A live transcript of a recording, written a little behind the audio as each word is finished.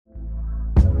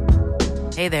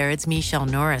Hey there, it's Michelle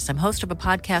Norris. I'm host of a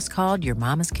podcast called Your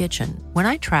Mama's Kitchen. When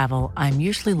I travel, I'm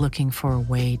usually looking for a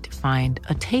way to find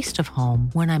a taste of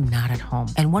home when I'm not at home.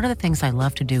 And one of the things I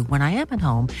love to do when I am at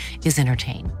home is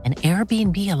entertain. And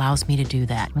Airbnb allows me to do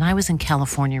that. When I was in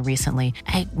California recently,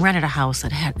 I rented a house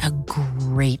that had a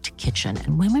great kitchen.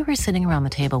 And when we were sitting around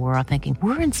the table, we were all thinking,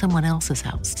 we're in someone else's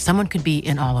house. Someone could be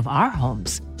in all of our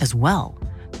homes as well.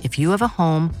 If you have a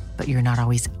home, but you're not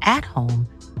always at home,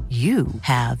 you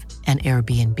have an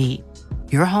Airbnb.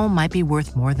 Your home might be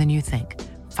worth more than you think.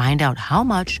 Find out how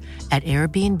much at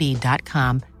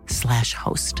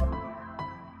airbnb.com/host.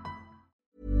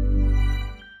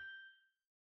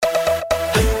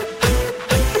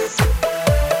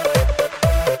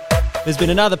 There's been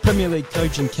another Premier League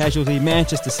coaching casualty.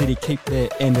 Manchester City keep their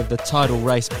end of the title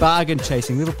race, bargain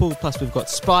chasing Liverpool. Plus we've got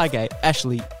Spygate,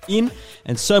 Ashley in,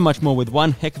 and so much more with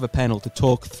one heck of a panel to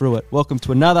talk through it. Welcome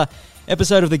to another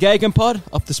episode of the Gagan Pod.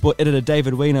 Off the Sport editor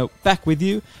David Weiner back with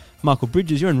you. Michael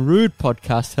Bridges, you're in rude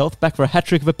podcast health, back for a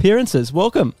hat-trick of appearances.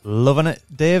 Welcome. Loving it,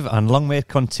 Dave, and long may it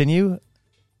continue.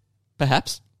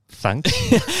 Perhaps. Thanks.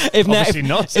 Obviously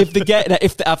not.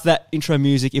 After that intro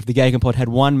music, if the Gagan Pod had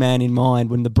one man in mind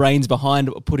when the brains behind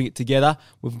it were putting it together,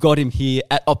 we've got him here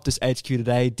at Optus HQ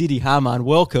today. Didi Hamann,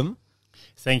 welcome.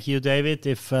 Thank you, David.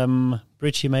 If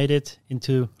Bridgie made it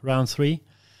into round 3,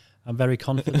 I'm very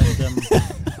confident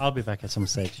I'll be back at some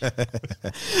stage.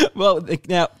 Well,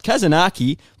 now,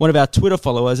 Kazanaki, one of our Twitter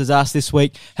followers, has asked this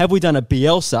week, have we done a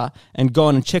Bielsa and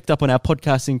gone and checked up on our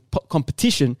podcasting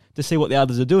competition to see what the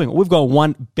others are doing? We've got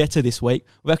one better this week.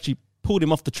 We've actually pulled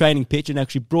him off the training pitch and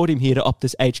actually brought him here to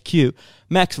Optus HQ.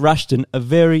 Max Rushden, a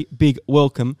very big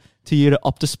welcome to you to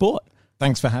Optus Sport.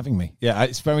 Thanks for having me. Yeah,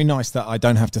 it's very nice that I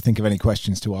don't have to think of any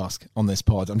questions to ask on this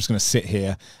pod. I'm just going to sit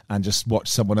here and just watch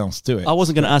someone else do it. I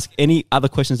wasn't going to ask any other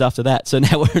questions after that, so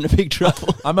now we're in a big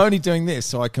trouble. I'm only doing this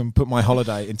so I can put my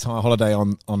entire holiday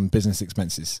on business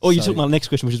expenses. Oh, you took my next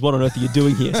question, which is what on earth are you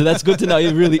doing here? So that's good to know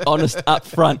you're really honest up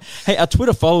front. Hey, our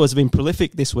Twitter followers have been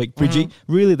prolific this week, Bridgie.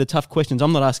 Really the tough questions.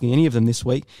 I'm not asking any of them this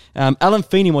week. Alan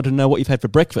Feeney wanted to know what you've had for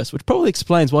breakfast, which probably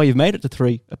explains why you've made it to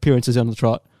 3 appearances on the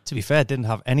trot. To be fair, I didn't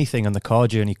have anything on the car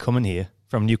journey coming here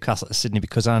from Newcastle to Sydney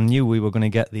because I knew we were going to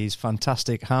get these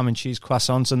fantastic ham and cheese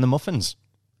croissants and the muffins.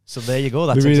 So there you go.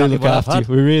 That's exactly what I've had.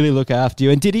 We really look after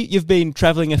you. And Didi, you've been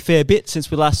travelling a fair bit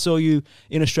since we last saw you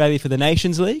in Australia for the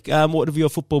Nations League. What have your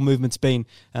football movements been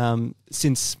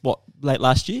since, late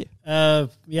last year?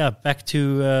 Back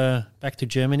to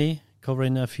Germany,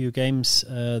 covering a few games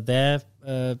there.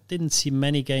 Didn't see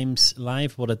many games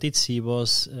live. What I did see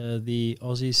was the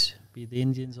Aussies beat the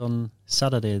Indians on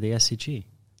Saturday, the SCG.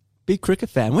 Big cricket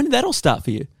fan. When did that all start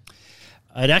for you?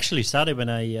 It actually started when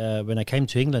I came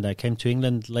to England. I came to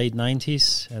England late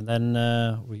 90s, and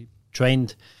then we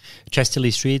trained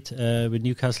Chesterley Street with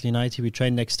Newcastle United. We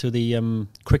trained next to the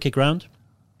cricket ground,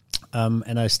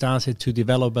 and I started to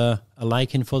develop a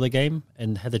liking for the game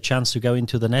and had a chance to go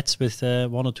into the nets with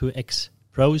 1 or 2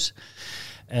 ex-pros.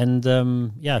 And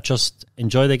just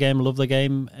enjoy the game, love the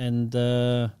game,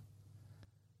 and...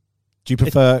 Do you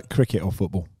prefer cricket or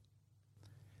football?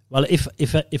 Well,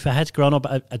 if I had grown up,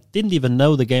 I didn't even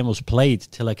know the game was played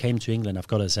till I came to England, I've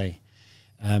got to say.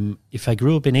 If I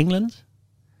grew up in England,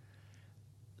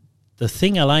 the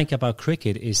thing I like about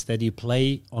cricket is that you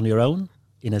play on your own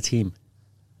in a team.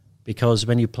 Because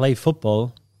when you play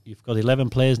football, you've got 11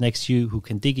 players next to you who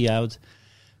can dig you out.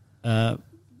 I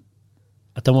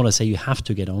don't want to say you have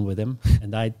to get on with them,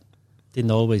 and I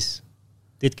didn't always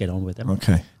did get on with them.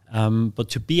 Okay. But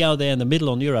to be out there in the middle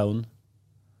on your own,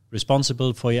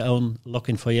 responsible for your own,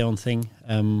 looking for your own thing,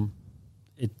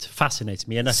 it fascinates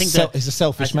me. And I think he's a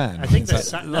selfish man. I think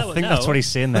that's what he's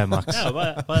saying there, Max. No,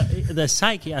 but the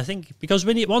psyche, I think, because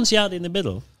once you're out in the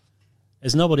middle,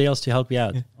 there's nobody else to help you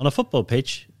out. Yeah. On a football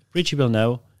pitch, Richie will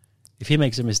know if he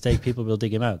makes a mistake, people will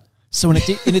dig him out. So in a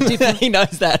different... he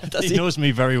knows that. He knows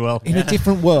me very well. In a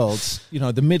different world,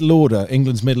 the middle order,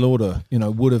 England's middle order,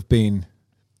 would have been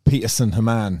Peterson,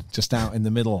 Hamann, just out in the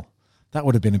middle. That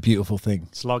would have been a beautiful thing.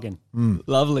 Slogging.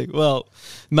 Lovely. Well,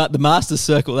 the Masters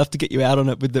Circle will have to get you out on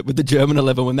it with the German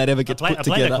 11 when that ever gets put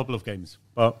together. I played a couple of games,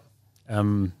 but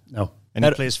no. And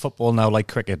he plays football now like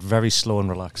cricket, very slow and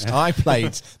relaxed. I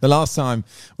played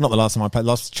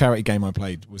last charity game I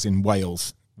played was in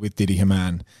Wales with Didi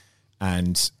Hamann,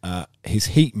 and his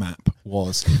heat map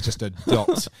was just a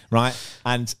dot, right?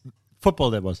 And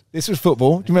football there was. This was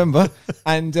football, do you remember?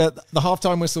 And the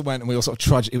halftime whistle went and we all sort of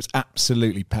trudged. It was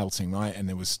absolutely pelting, right? And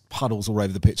there was puddles all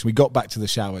over the pitch. We got back to the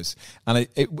showers. And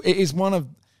it is one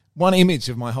image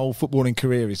of my whole footballing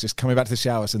career is just coming back to the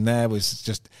showers, and there was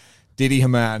just Didi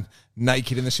Hamann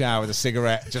naked in the shower with a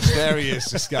cigarette. Just there he is.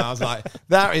 Just I was like,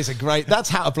 that's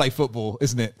how to play football,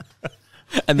 isn't it?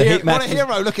 And the heat map what a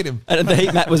hero! Look at him. And the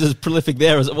heat map was as prolific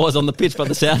there as it was on the pitch by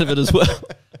the sound of it as well.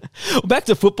 Well, back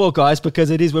to football, guys, because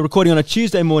we're recording on a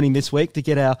Tuesday morning this week to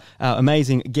get our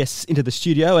amazing guests into the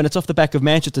studio, and it's off the back of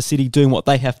Manchester City doing what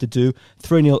they have to do,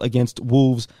 3-0 against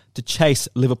Wolves to chase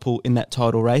Liverpool in that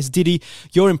title race. Diddy,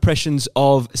 your impressions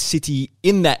of City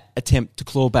in that attempt to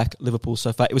claw back Liverpool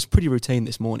so far? It was pretty routine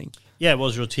this morning. Yeah, it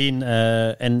was routine,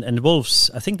 and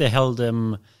Wolves, I think they held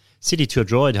City to a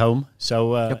draw at home,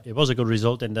 so It was a good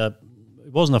result, and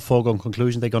it wasn't a foregone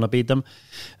conclusion they're going to beat them.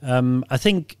 I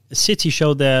think City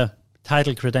showed their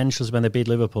title credentials when they beat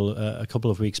Liverpool a couple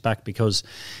of weeks back, because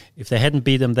if they hadn't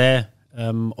beat them there,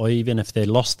 or even if they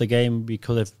lost the game, we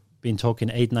could have been talking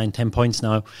 8, 9, 10 points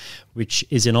now, which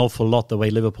is an awful lot the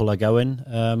way Liverpool are going.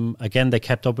 Again, they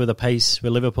kept up with the pace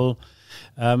with Liverpool.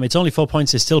 It's only 4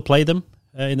 points. They still play them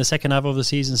in the second half of the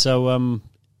season, so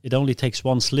it only takes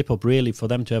one slip-up, really, for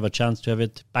them to have a chance to have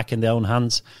it back in their own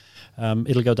hands.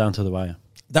 It'll go down to the wire.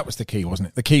 That was the key, wasn't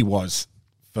it? The key was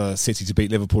for City to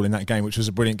beat Liverpool in that game, which was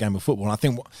a brilliant game of football.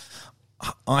 And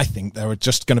I think there are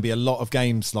just going to be a lot of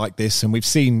games like this. And we've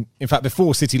seen, in fact,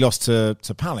 before City lost to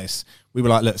Palace, we were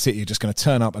like, look, City are just going to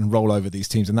turn up and roll over these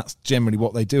teams. And that's generally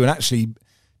what they do. And actually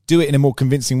do it in a more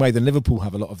convincing way than Liverpool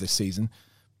have a lot of this season.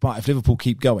 But if Liverpool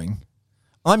keep going,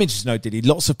 I'm interested to know, Diddy,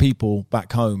 lots of people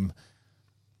back home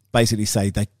basically say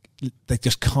they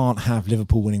just can't have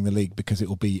Liverpool winning the league because it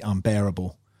will be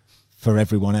unbearable for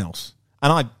everyone else.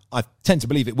 And I tend to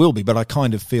believe it will be, but I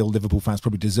kind of feel Liverpool fans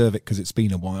probably deserve it because it's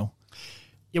been a while.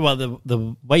 Yeah, well,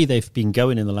 the way they've been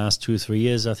going in the last 2-3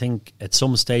 years, I think at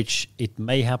some stage it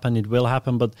may happen, it will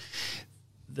happen, but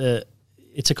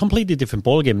it's a completely different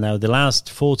ballgame now. The last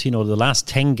 14 or the last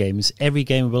 10 games, every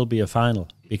game will be a final,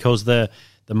 because the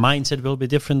mindset will be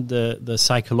different, the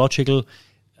psychological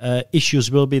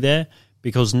issues will be there,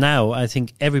 because now I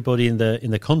think everybody in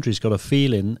the country's got a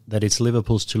feeling that it's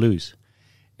Liverpool's to lose.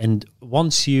 And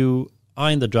once you are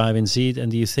in the driving seat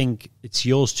and you think it's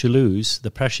yours to lose,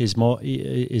 the pressure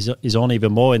is on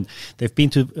even more. And they've been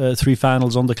to 3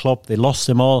 finals on the club. They lost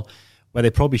them all, where they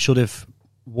probably should have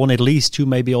won at least 2,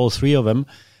 maybe all 3 of them.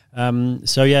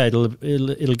 So yeah,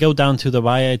 it'll go down to the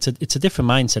wire. It's a different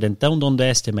mindset, and don't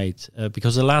underestimate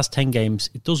because the last 10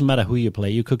 games, it doesn't matter who you play.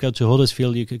 You could go to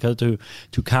Huddersfield, you could go to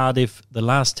Cardiff. The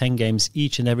last 10 games,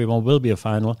 each and every one will be a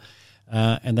final,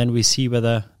 and then we see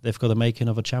whether they've got the making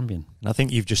of a champion. And I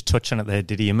think you've just touched on it there,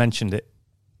 Diddy. You mentioned it.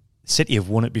 City have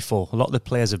won it before. A lot of the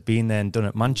players have been there and done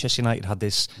it. Manchester United had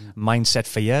this mindset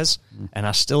for years, and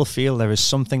I still feel there is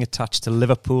something attached to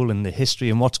Liverpool and the history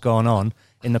and what's gone on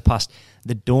in the past.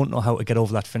 They don't know how to get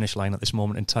over that finish line at this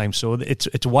moment in time. So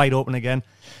it's wide open again.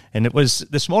 And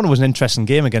this morning was an interesting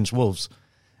game against Wolves.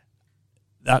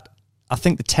 That I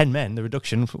think the 10 men, the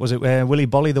reduction, was it where Willy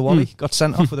Bolly, the Wally, got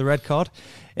sent off with a red card?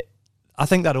 I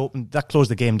think that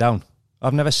closed the game down.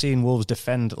 I've never seen Wolves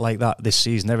defend like that this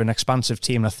season. They're an expansive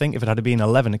team. And I think if it had been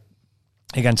 11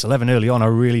 against 11 early on, I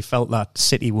really felt that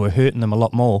City were hurting them a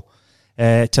lot more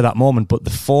to that moment. But the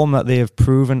form that they have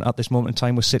proven at this moment in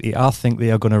time with City, I think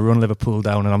they are going to run Liverpool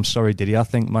down. And I'm sorry, Diddy, I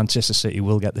think Manchester City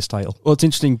will get this title. Well, it's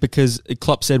interesting because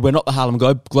Klopp said we're not the Harlem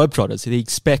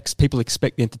Globetrotters. People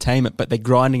expect the entertainment, but they're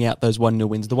grinding out those 1-0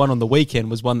 wins. The one on the weekend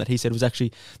was one that he said was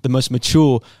actually the most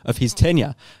mature of his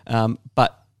tenure.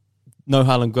 But no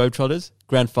Harlem Globetrotters,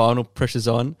 grand final, pressure's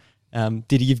on.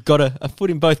 Diddy, you've got a foot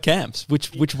in both camps.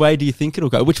 Which way do you think it'll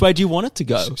go? Which way do you want it to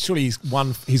go? Surely he's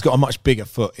got a much bigger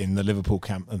foot in the Liverpool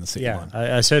camp than the City one.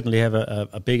 I certainly have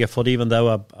a bigger foot, even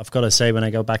though I've got to say, when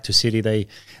I go back to City, they're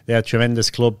a tremendous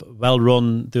club, well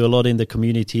run, do a lot in the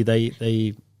community.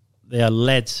 They are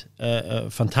led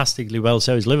fantastically well,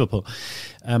 so is Liverpool.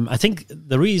 I think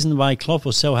the reason why Klopp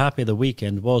was so happy the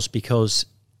weekend was because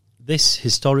this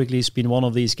historically has been one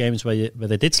of these games where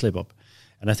they did slip up.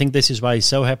 And I think this is why he's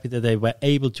so happy that they were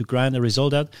able to grind a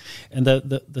result out. And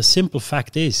the simple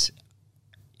fact is,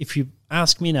 if you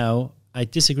ask me now, I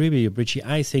disagree with you, Bridgie.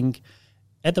 I think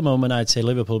at the moment I'd say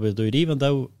Liverpool will do it, even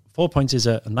though 4 points is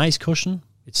a nice cushion.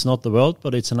 It's not the world,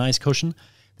 but it's a nice cushion.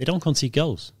 They don't concede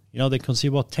goals. They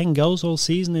concede, 10 goals all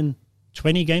season in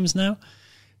 20 games now?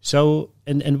 So,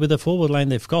 and with the forward line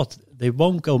they've got, they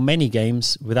won't go many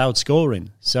games without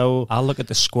scoring. So I look at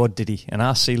the squad, Diddy, and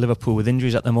I see Liverpool with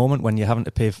injuries at the moment when you're having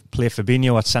to play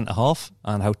Fabinho at centre-half,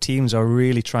 and how teams are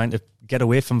really trying to get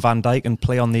away from Van Dijk and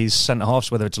play on these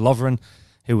centre-halves, whether it's Lovren,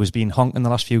 who has been honked in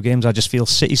the last few games. I just feel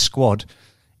City's squad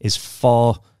is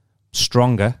far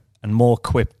stronger and more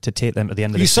equipped to take them to the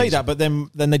end of the season. You say that, but then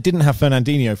they didn't have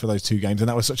Fernandinho for those 2 games, and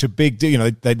that was such a big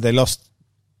deal. They lost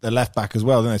their left back as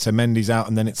well, didn't they? So Mendy's out,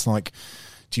 and then it's like,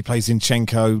 Do you play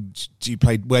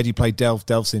Zinchenko? Where do you play Delph?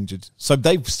 Delph's injured. So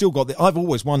they've still got I've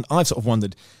sort of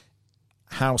wondered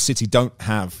how City don't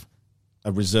have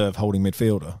a reserve holding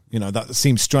midfielder. That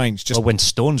seems strange. Well, when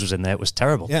Stones was in there, it was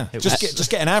terrible. Yeah, just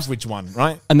get an average one,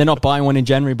 right? And they're not buying one in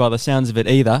January by the sounds of it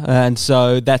either. And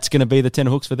so that's going to be the tenner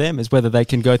hooks for them, is whether they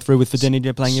can go through with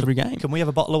Ferdinand playing every game. Can we have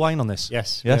a bottle of wine on this?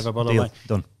 Yes, we have a bottle of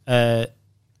wine. Done.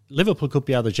 Liverpool could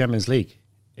be out of the Champions League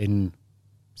in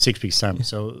 6 weeks' time.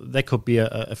 So there could be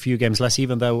a few games less,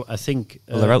 even though I think...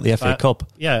 they're out the FA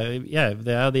Cup. Yeah,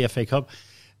 they're out the FA Cup.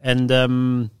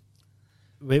 And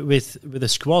with the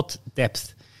squad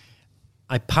depth,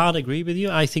 I part agree with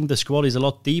you. I think the squad is a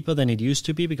lot deeper than it used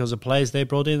to be because the players they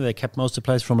brought in, they kept most of the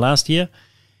players from last year.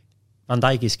 Van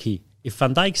Dijk is key. If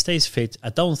Van Dijk stays fit, I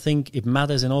don't think it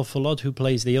matters an awful lot who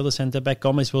plays the other centre-back.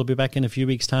 Gomez will be back in a few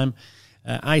weeks' time.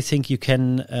 I think you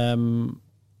can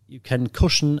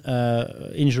cushion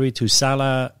injury to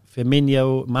Salah,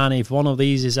 Firmino, Mane. If one of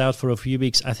these is out for a few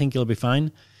weeks, I think he'll be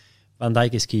fine. Van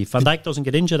Dijk is key. If Van Dijk doesn't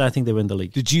get injured, I think they win the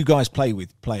league. Did you guys play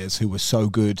with players who were so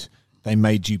good they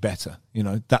made you better?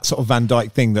 That sort of Van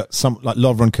Dijk thing that some like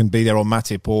Lovren can be there, or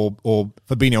Matip or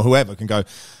Fabinho, whoever can go,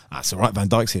 that's all right, Van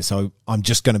Dijk's here, so I'm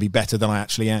just going to be better than I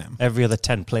actually am. Every other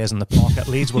 10 players in the park at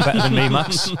Leeds were better than me,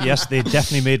 Max. Yes, they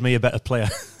definitely made me a better player.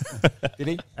 Did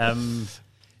he?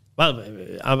 Well,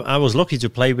 I was lucky to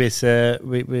play with Sami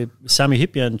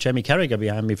Hyypiä and Jamie Carragher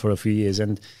behind me for a few years,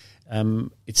 and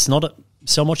it's not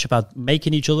so much about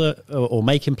making each other or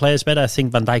making players better. I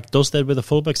think Van Dijk does that with the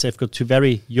fullbacks. They've got two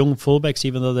very young fullbacks,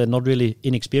 even though they're not really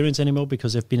inexperienced anymore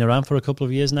because they've been around for a couple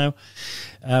of years now.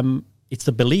 It's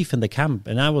the belief in the camp,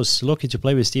 and I was lucky to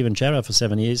play with Steven Gerrard for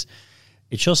 7 years.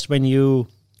 It's just when you've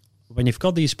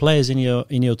got these players in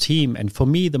your team, and for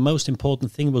me the most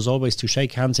important thing was always to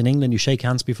shake hands. In England, you shake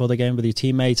hands before the game with your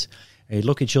teammates, and you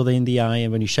look each other in the eye,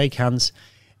 and when you shake hands,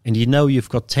 and you've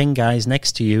got 10 guys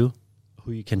next to you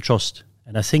who you can trust.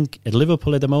 And I think at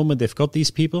Liverpool at the moment, they've got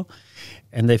these people,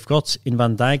 and they've got in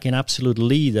Van Dijk an absolute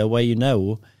leader where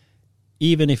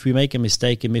even if we make a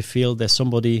mistake in midfield, there's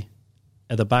somebody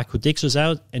at the back who digs us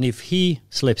out, and if he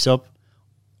slips up,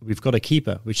 we've got a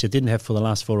keeper, which they didn't have for the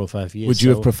last 4 or 5 years. Would you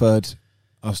have preferred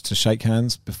us to shake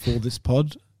hands before this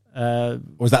pod? Or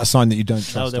was that a sign that you don't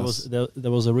trust us?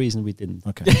 There was a reason we didn't.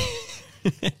 Okay.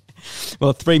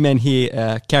 Well, 3 men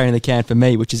here carrying the can for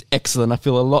me, which is excellent. I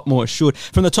feel a lot more assured.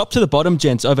 From the top to the bottom,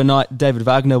 gents, overnight, David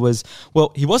Wagner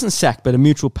he wasn't sacked, but a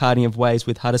mutual parting of ways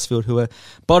with Huddersfield, who are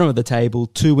bottom of the table,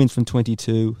 2 wins from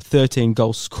 22, 13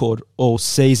 goals scored all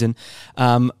season.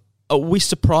 Are we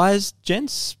surprised,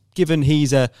 gents, given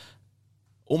he's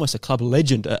almost a club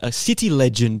legend, a city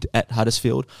legend at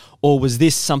Huddersfield, or was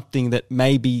this something that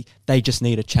maybe they just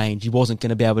need a change? He wasn't going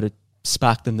to be able to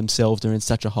spark them themselves. They're in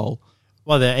such a hole.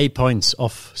 Well, they're 8 points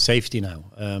off safety now.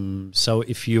 So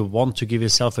if you want to give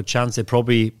yourself a chance, they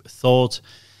probably thought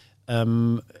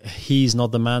he's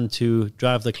not the man to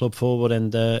drive the club forward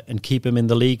and keep him in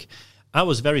the league. I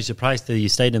was very surprised that he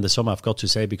stayed in the summer, I've got to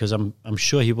say, because I'm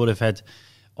sure he would have had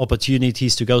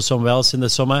opportunities to go somewhere else in the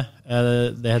summer.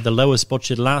 They had the lowest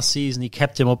budget last season. He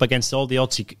kept him up against all the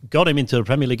odds. He got him into the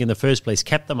Premier League in the first place,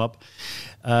 kept them up.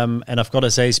 And I've got to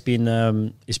say, it's been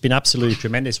absolutely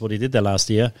tremendous what he did there last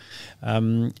year.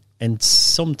 And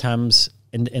sometimes,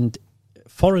 and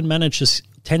foreign managers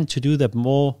tend to do that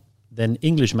more than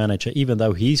English manager, even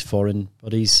though he's foreign,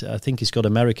 but I think he's got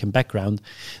American background.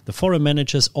 The foreign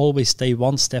managers always stay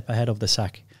one step ahead of the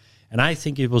sack. And I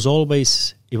think it was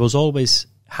always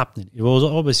happening. It was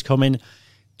always coming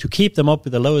to keep them up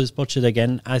with the lowest budget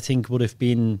again. I think would have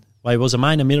been, it was a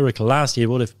minor miracle last year. It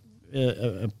would have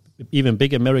an even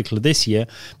bigger miracle this year,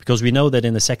 because we know that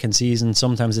in the second season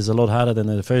sometimes it's a lot harder than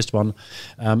in the first one.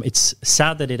 It's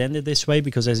sad that it ended this way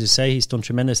because, as you say, he's done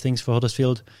tremendous things for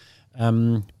Huddersfield,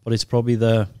 but it's probably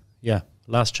the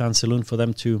last chance saloon for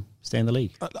them to stay in the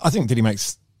league. I think that he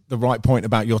makes the right point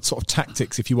about your sort of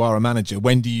tactics if you are a manager.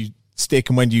 When do you stick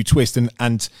and when do you twist?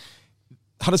 And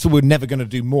Huddersfield were never going to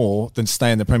do more than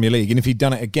stay in the Premier League. And if he'd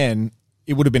done it again,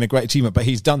 it would have been a great achievement. But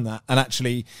he's done that. And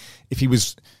actually, if he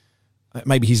was,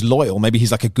 maybe he's loyal, maybe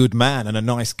he's like a good man and a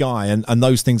nice guy, and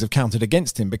those things have counted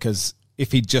against him, because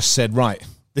if he just said, right,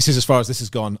 this is as far as this has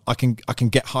gone, I can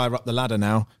get higher up the ladder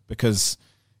now, because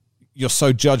you're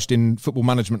so judged in football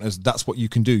management as that's what you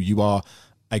can do. You are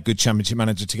a good championship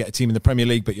manager to get a team in the Premier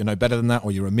League, but you're no better than that,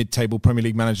 or you're a mid-table Premier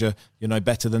League manager, you're no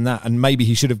better than that. And maybe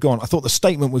he should have gone. I thought the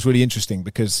statement was really interesting,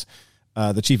 because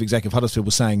the chief executive of Huddersfield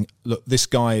was saying, look, this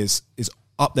guy is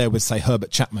up there with, say,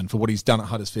 Herbert Chapman for what he's done at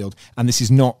Huddersfield, and this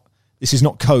is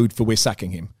not code for we're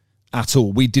sacking him at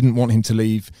all. We didn't want him to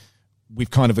leave.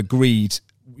 We've kind of agreed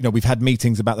we've had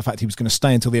meetings about the fact he was going to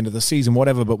stay until the end of the season,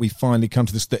 whatever, but we finally come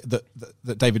to this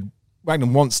that David Wagner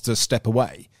wants to step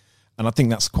away. And I think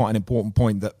that's quite an important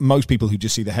point, that most people who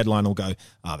just see the headline will go,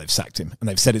 they've sacked him. And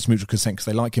they've said it's mutual consent because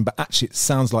they like him. But actually, it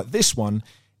sounds like this one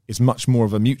is much more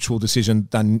of a mutual decision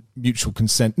than mutual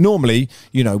consent. Normally,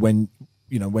 when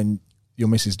your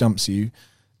missus dumps you,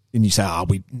 and you say,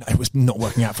 it was not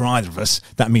working out for either of us,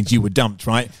 that means you were dumped,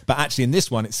 right? But actually in this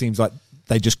one, it seems like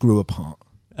they just grew apart.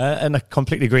 And I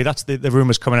completely agree. That's the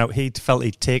rumours coming out. He felt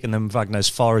he'd taken them, Wagner, as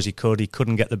far as he could. He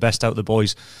couldn't get the best out of the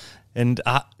boys. And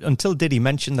until Diddy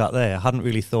mentioned that there, I hadn't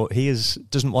really thought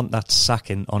doesn't want that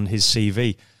sacking on his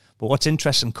CV. But what's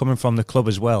interesting coming from the club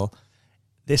as well,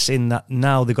 that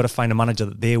now they've got to find a manager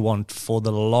that they want for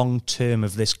the long term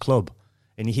of this club.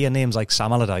 And you hear names like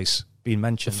Sam Allardyce being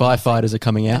mentioned. The firefighters are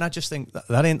coming out. And I just think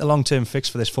that ain't the long-term fix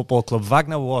for this football club.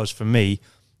 Wagner was, for me,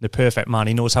 the perfect man.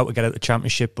 He knows how to get out the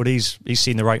Championship, but he's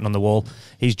seen the writing on the wall.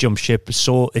 He's jumped ship.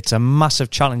 So it's a massive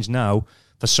challenge now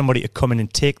for somebody to come in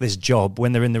and take this job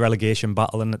when they're in the relegation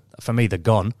battle. And for me, they're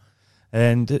gone.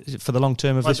 And for the long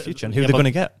term of this future, and who they're going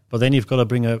to get. But then you've got to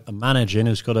bring a manager in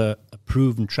who's got a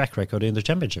proven track record in the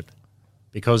Championship.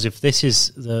 Because if this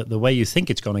is the way you think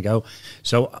it's going to go,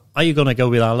 so are you going to go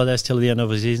with Allardyce till the end of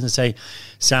the season and say,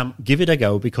 Sam, give it a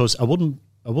go? Because I wouldn't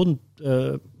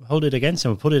hold it against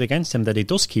him or put it against him that he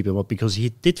does keep him up, because he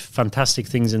did fantastic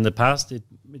things in the past.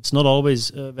 It's not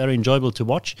always very enjoyable to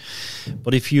watch.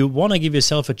 But if you want to give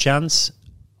yourself a chance,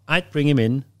 I'd bring him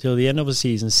in till the end of the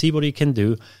season, see what he can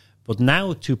do. But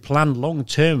now to plan long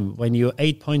term, when you're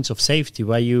 8 points of safety,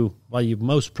 while you're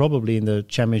most probably in the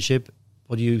Championship,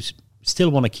 but you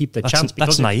still want to keep the chance.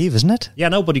 That's naive, isn't it? Yeah,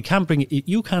 no, but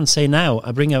you can't say now,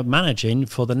 I bring a manager in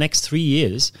for the next 3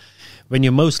 years when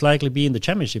you're most likely be in the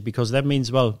Championship, because that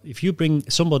means, well, if you bring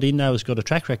somebody in now who's got a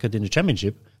track record in the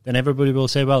Championship, then everybody will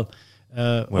say, well,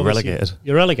 we're relegated.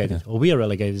 You're relegated, or we are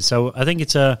relegated. So I think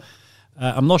it's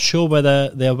I'm not sure whether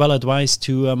they're well advised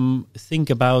to think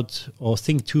about or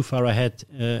think too far ahead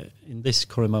in this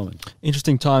current moment.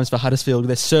 Interesting times for Huddersfield.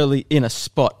 They're certainly in a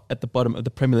spot at the bottom of the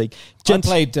Premier League. I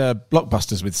played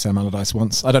Blockbusters with Sam Allardyce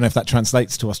once. I don't know if that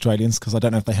translates to Australians, because I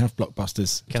don't know if they have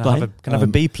Blockbusters. Can I have a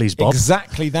B, please, Bob?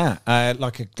 Exactly that.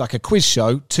 Like a quiz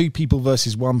show, 2 people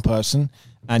versus 1 person.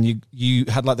 And you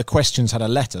had the questions had a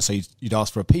letter, so you'd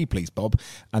ask for a P, please, Bob,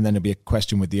 and then there'd be a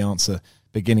question with the answer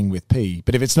beginning with P.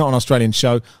 But if it's not an Australian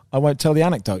show, I won't tell the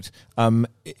anecdote.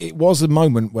 It was a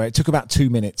moment where it took about 2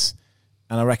 minutes,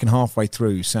 and I reckon halfway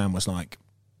through, Sam was like,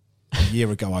 a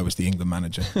year ago I was the England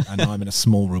manager, and I'm in a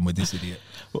small room with this idiot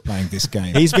playing this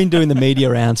game. He's been doing the media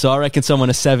round, so I reckon someone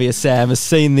as savvy as Sam has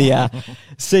seen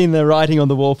the writing on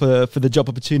the wall for the job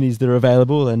opportunities that are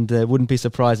available, and wouldn't be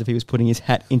surprised if he was putting his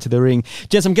hat into the ring.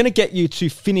 Jens, I'm going to get you to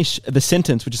finish the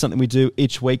sentence, which is something we do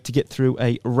each week to get through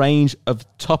a range of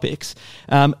topics.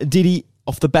 Diddy,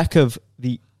 off the back of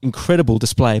the incredible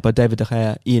display by David De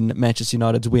Gea in Manchester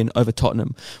United's win over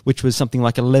Tottenham, which was something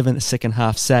like 11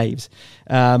 second-half saves,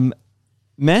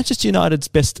 Manchester United's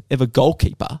best ever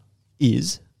goalkeeper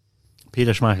is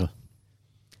Peter Schmeichel.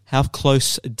 How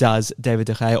close does David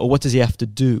De Gea, or what does he have to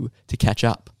do to catch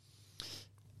up?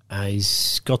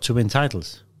 He's got to win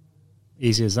titles.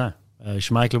 Easy as that.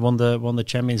 Schmeichel won the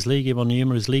Champions League. He won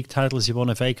numerous league titles. He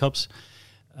won FA Cups.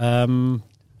 The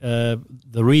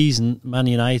reason Man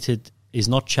United is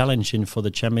not challenging for the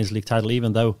Champions League title,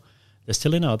 even though they're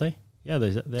still in, are they? Yeah,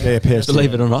 they appear to,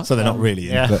 believe it or not. So they're not really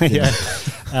in. Yeah, but, yeah.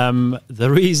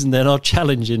 The reason they're not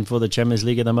challenging for the Champions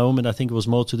League at the moment, I think it was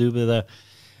more to do with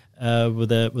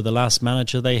the last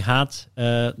manager they had,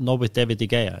 not with David De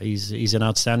Gea. He's an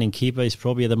outstanding keeper. He's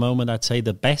probably at the moment, I'd say,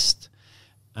 the best.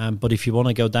 But if you want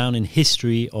to go down in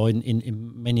history or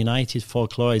in Man United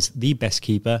folklore as the best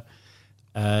keeper,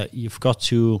 you've got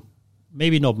to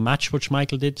maybe not match what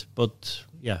Schmeichel did, but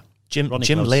yeah. Jim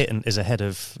Leighton is ahead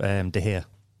of De Gea.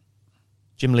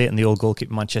 Jim Leighton, the old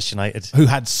goalkeeper, Manchester United, who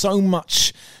had so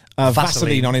much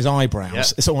Vaseline on his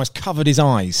eyebrows, it's almost covered his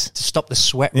eyes to stop the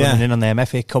sweat running in on them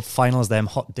FA Cup finals, them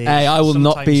hot days. Hey, I'll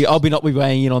not be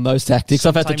weighing in on those tactics.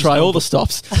 I've had to try all the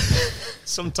stops.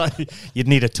 Sometimes you'd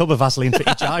need a tub of Vaseline for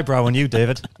each eyebrow on you,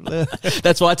 David.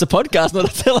 That's why it's a podcast, not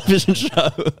a television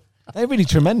show. They're really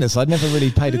tremendous. I'd never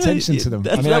really paid attention to them.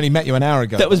 I only met you an hour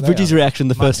ago. That was Bridget's reaction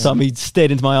the first time he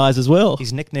stared into my eyes as well.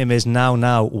 His nickname is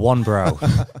Now One Brow.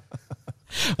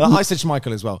 I said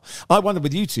Schmeichel as well. I wondered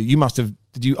with you two,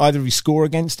 did you either of you score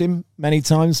against him many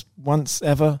times, once,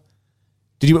 ever?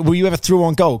 Were you ever through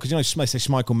on goal? Because they say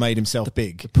Schmeichel made himself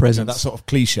big. The presence. That sort of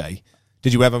cliche.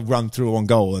 Did you ever run through on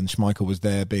goal and Schmeichel was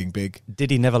there being big?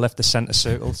 Did he never left the centre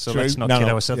circle? So True. let's not kid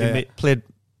ourselves. He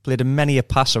played many a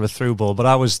pass or a through ball, but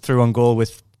I was through on goal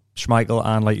with Schmeichel,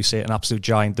 and like you say, an absolute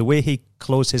giant. The way he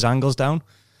closed his angles down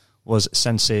was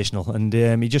sensational, and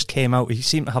he just came out. He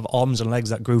seemed to have arms and legs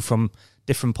that grew from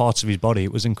different parts of his body.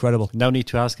 It was incredible. No need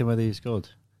to ask him whether he scored.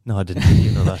 No, I didn't.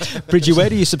 You know that. Bridgie, where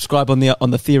do you subscribe on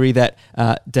the theory that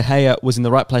De Gea was in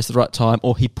the right place at the right time,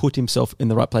 or he put himself in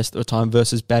the right place at the right time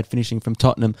versus bad finishing from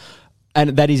Tottenham,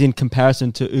 and that is in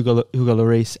comparison to Hugo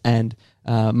Lloris and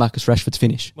Marcus Rashford's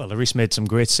finish? Well, Lloris made some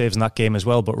great saves in that game as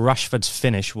well, but Rashford's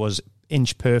finish was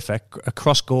inch perfect,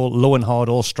 across goal, low and hard,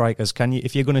 all strikers.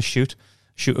 If you're going to shoot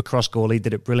across goal, he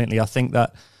did it brilliantly. I think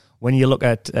that when you look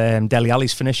at Dele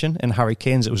Alli's finishing and Harry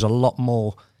Kane's, it was a lot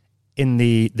more in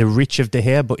the reach of De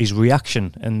Gea, but his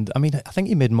reaction, and I mean, I think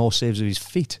he made more saves with his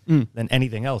feet than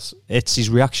anything else. His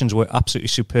reactions were absolutely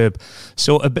superb.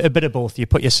 So a bit of both. You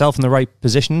put yourself in the right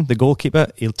position, the goalkeeper,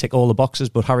 he'll tick all the boxes,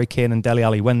 but Harry Kane and Dele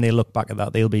Alli, when they look back at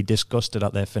that, they'll be disgusted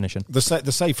at their finishing. The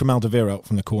save from Alderweireld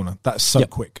from the corner, that's so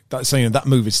quick. That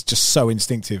move is just so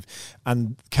instinctive.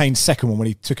 And Kane's second one, when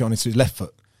he took it on into his left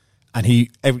foot, and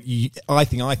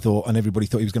I thought, and everybody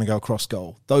thought he was going to go across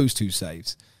goal. Those two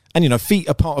saves. And, feet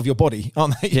are part of your body,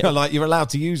 aren't they? You're allowed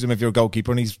to use them if you're a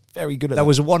goalkeeper, and he's very good at that. There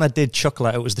was one I did chuckle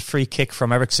at. It was the free kick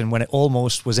from Eriksen when it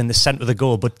almost was in the centre of the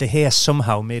goal, but De Gea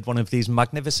somehow made one of these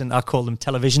magnificent, I call them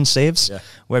television saves,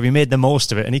 where he made the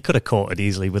most of it, and he could have caught it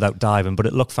easily without diving, but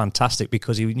it looked fantastic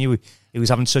because he knew he was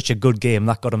having such a good game.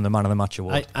 That got him the man of the match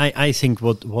award. I think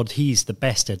what he's the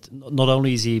best at, not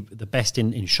only is he the best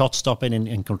in shot stopping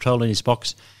and controlling his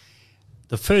box,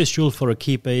 the first rule for a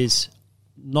keeper is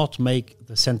not make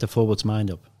the centre forward's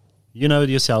mind up. You know it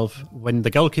yourself, when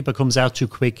the goalkeeper comes out too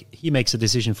quick, he makes a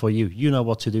decision for you. You know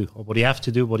what to do, or what you have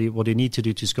to do, what you need to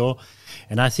do to score.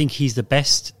 And I think he's the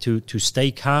best to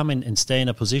stay calm and stay in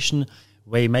a position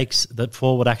where he makes that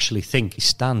forward actually think. He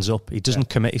stands up, he doesn't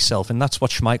commit himself, and that's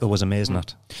what Schmeichel was amazing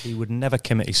at. He would never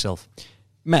commit himself.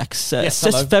 Max,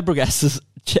 Cesc Fabregas's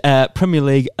Premier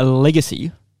League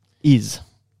legacy is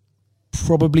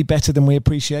probably better than we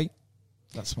appreciate.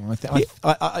 That's what I think.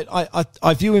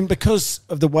 I view him, because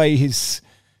of the way his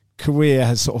career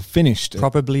has sort of finished.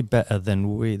 Probably better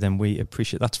than we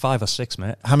appreciate. That's 5 or 6,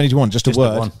 mate. How many do you want? Just a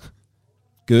word. One.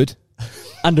 Good.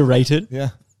 Underrated.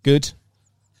 Yeah. Good.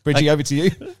 Bridgie, over to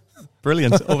you.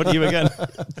 Brilliant. Over to you again.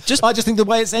 I just think the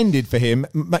way it's ended for him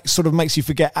sort of makes you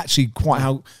forget actually quite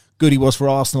how good he was for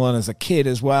Arsenal and as a kid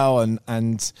as well. And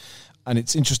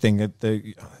it's interesting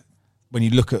that when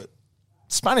you look at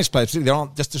Spanish players, particularly,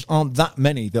 there aren't that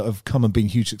many that have come and been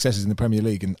huge successes in the Premier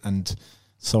League, and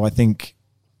so I think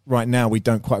right now we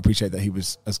don't quite appreciate that he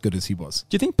was as good as he was.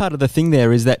 Do you think part of the thing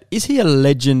there is he a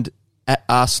legend at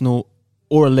Arsenal,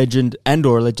 or a legend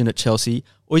at Chelsea,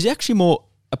 or is he actually more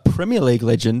a Premier League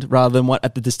legend rather than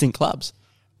at the distinct clubs?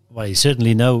 Well, he's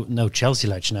certainly no Chelsea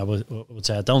legend, I would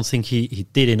say. I don't think he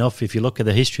did enough. If you look at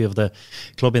the history of the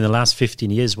club in the last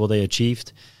 15 years, what they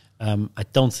achieved, I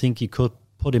don't think you could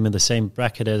put him in the same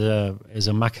bracket as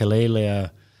a Makelele,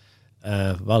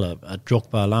 a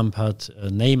Drogba,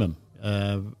 Lampard, name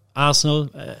him. Arsenal,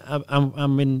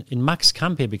 I'm in Mac's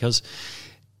camp here, because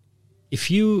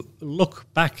if you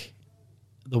look back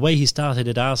the way he started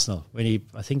at Arsenal,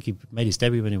 I think he made his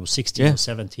debut when he was 16 or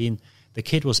 17, the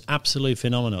kid was absolutely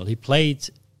phenomenal. He played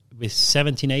with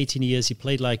 17, 18 years, he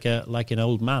played like an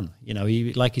old man.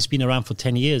 He's been around for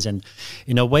 10 years. And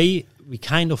in a way, we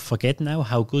kind of forget now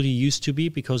how good he used to be,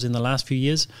 because in the last few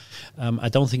years, I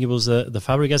don't think it was the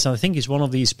Fabregas. And I think he's one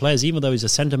of these players, even though he's a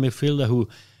centre midfielder, who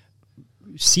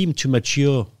seemed to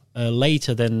mature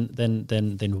later than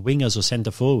wingers or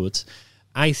centre forwards.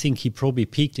 I think he probably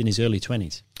peaked in his early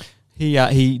 20s. He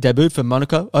debuted for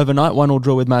Monaco overnight, 1-1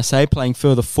 draw with Marseille, playing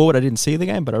further forward. I didn't see the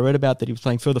game, but I read about that he was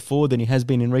playing further forward than he has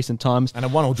been in recent times. And a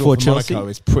 1-1 draw for Chelsea. Monaco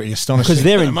is pretty astonishing. Because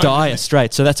they're in dire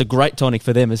straits, so that's a great tonic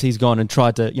for them, as he's gone and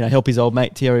tried to help his old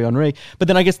mate Thierry Henry. But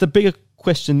then I guess the bigger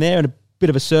question there, and a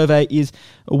bit of a survey, is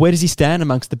where does he stand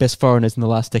amongst the best foreigners in the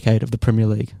last decade of the Premier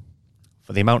League?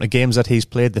 For the amount of games that he's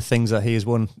played, the things that he has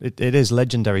won, it is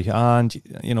legendary. And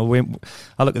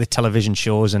I look at the television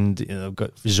shows, and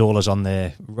got Zola's on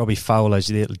there, Robbie Fowler's,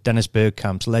 Dennis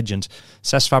Bergkamp's, legends.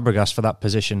 Cesc Fabregas for that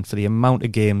position, for the amount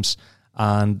of games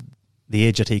and the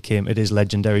age that he came, it is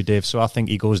legendary, Dave. So I think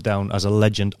he goes down as a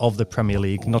legend of the Premier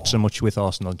League, not so much with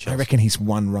Arsenal and Chelsea. I reckon he's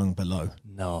one rung below.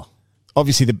 No.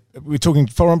 Obviously, we're talking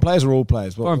foreign players or all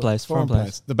players? Foreign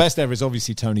players. The best ever is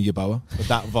obviously Tony Yeboah with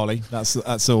that volley.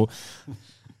 That's all.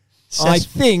 I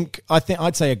think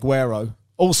I'd say Aguero.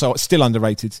 Also, still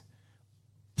underrated.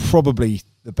 Probably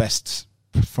the best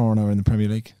foreigner in the Premier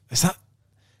League. Is that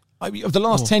of the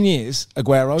last 10 years?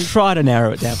 Aguero. Try to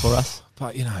narrow it down for us.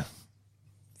 But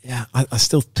yeah, I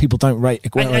still people don't rate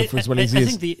Aguero for as well as he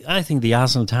is. I think the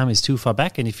Arsenal time is too far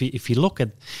back, and if you look at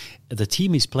the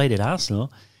team he's played at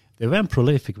Arsenal, they weren't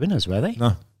prolific winners, were they?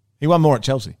 No, he won more at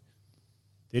Chelsea.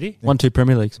 Did he? Won 2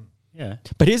 Premier Leagues. Yeah.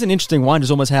 But here's an interesting one,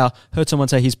 just almost how I heard someone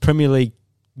say his Premier League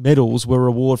medals were a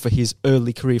reward for his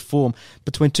early career form.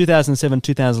 Between 2007 and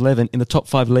 2011, in the top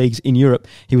 5 leagues in Europe,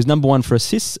 he was number 1 for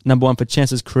assists, number 1 for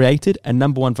chances created, and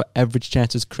number 1 for average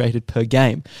chances created per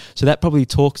game. So that probably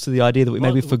talks to the idea that we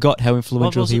maybe forgot how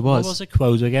influential he was. What was the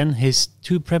quote again? His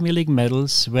 2 Premier League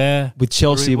medals were... With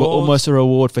Chelsea, were almost a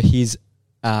reward for his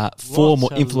form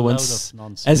or influence.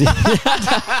 As he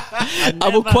I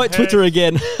will quote Twitter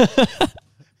again.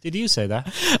 Did you say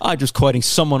that? I'm just quoting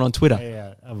someone on Twitter.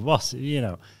 Yeah, what, you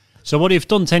know. So what you've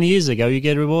done 10 years ago, you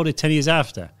get rewarded 10 years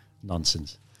after.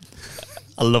 Nonsense.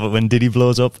 I love it when Diddy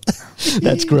blows up.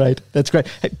 That's great. That's great.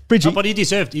 Hey, Bridgie. Oh, but he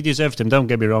deserved him. Don't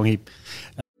get me wrong.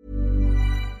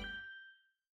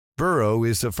 Burrow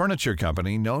is a furniture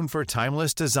company known for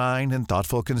timeless design and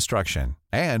thoughtful construction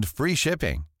and free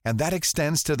shipping. And that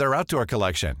extends to their outdoor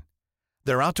collection.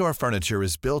 Their outdoor furniture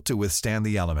is built to withstand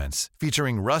the elements,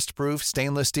 featuring rust-proof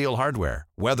stainless steel hardware,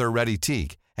 weather-ready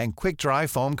teak, and quick-dry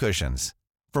foam cushions.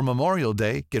 For Memorial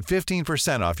Day, get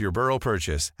 15% off your Burrow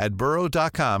purchase at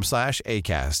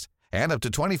burrow.com/ACAST and up to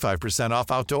 25%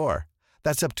 off outdoor.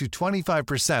 That's up to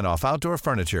 25% off outdoor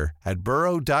furniture at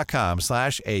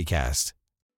burrow.com/ACAST.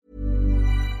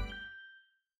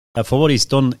 For what he's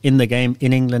done in the game,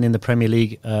 in England, in the Premier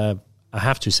League, I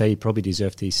have to say he probably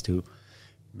deserved these 2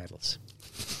 medals.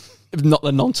 Not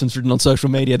the nonsense written on social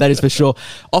media, that is for sure.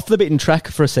 Off the beaten track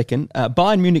for a second,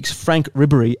 Bayern Munich's Frank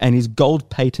Ribery and his gold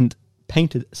painted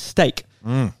steak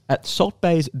at Salt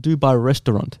Bay's Dubai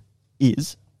restaurant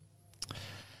is...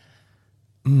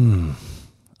 I'm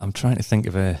trying to think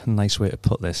of a nice way to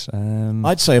put this.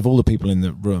 I'd say of all the people in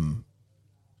the room,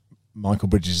 Michael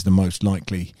Bridges is the most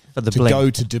likely to go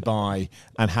to Dubai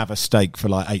and have a steak for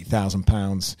like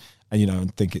 £8,000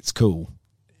 and think it's cool.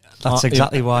 That's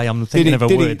exactly why I'm thinking of a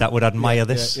word that would admire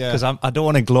this, because I don't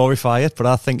want to glorify it, but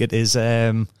I think it is.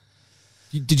 Did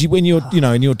you, in your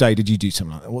day, did you do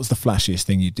something like that? What was the flashiest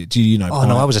thing you did? Oh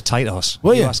no, I was a tight ass.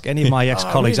 Well, you ask any of my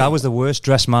ex-colleagues, really? I was the worst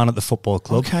dressed man at the football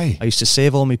club. Okay. I used to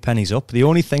save all my pennies up. The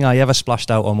only thing I ever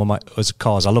splashed out on was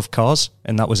cars. I love cars,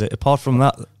 and that was it. Apart from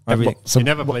that, everything. So you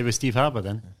never played with Steve Harper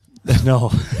then? No,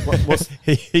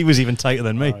 he was even tighter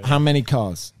than me. How many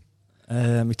cars?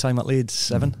 My time at Leeds,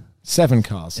 7. 7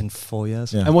 cars in 4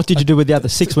 years. Yeah. And what did you do with the other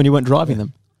 6 when you weren't driving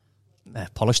them?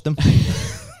 Polished them.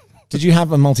 Did you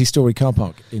have a multi-storey car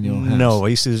park in your house? No, I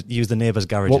used to use the neighbours'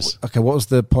 garages. What was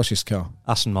the poshest car?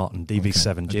 Aston Martin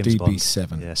DB7, James Bond.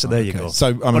 DB7. Yeah, so there you go.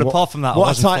 So, but apart from that, I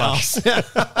wasn't flash.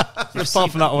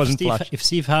 Apart from that, I wasn't flash. If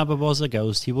Steve Harper was a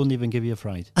ghost, he wouldn't even give you a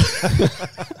fright.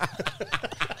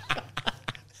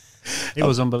 It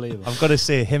was unbelievable. I've got to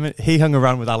say, he hung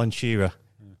around with Alan Shearer,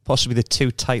 possibly the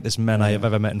 2 tightest men I have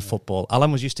ever met in football.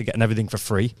 Alan was used to getting everything for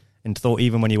free and thought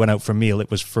even when you went out for a meal, it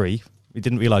was free. He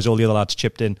didn't realise all the other lads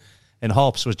chipped in. And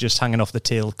Harps was just hanging off the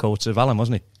tailcoats of Alan,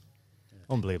 wasn't he?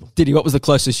 Unbelievable. Diddy, what was the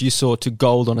closest you saw to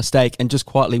gold on a steak? And just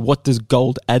quietly, what does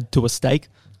gold add to a steak?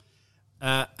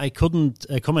 I couldn't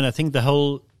comment. I think the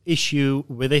whole issue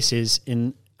with this is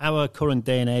in our current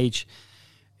day and age,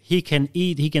 he can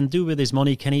do with his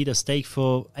money, can eat a steak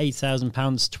for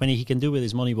 £8,000, 20. He can do with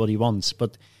his money what he wants.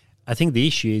 But I think the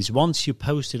issue is once you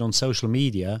post it on social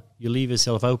media, you leave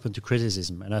yourself open to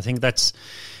criticism. And I think that's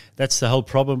the whole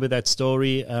problem with that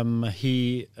story.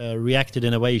 He reacted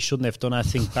in a way he shouldn't have done. I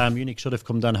think Bayern Munich should have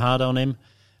come down hard on him.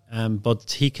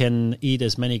 But he can eat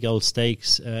as many gold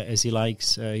steaks as he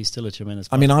likes. He's still a tremendous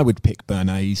player. I mean, I would pick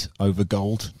Bernays over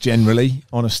gold, generally,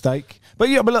 on a steak. But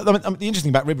yeah, but look, the interesting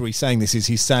about Ribery saying this is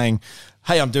he's saying,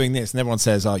 hey, I'm doing this. And everyone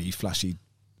says, oh, you flashy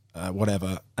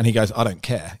whatever. And he goes, I don't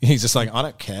care. He's just saying, I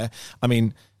don't care. I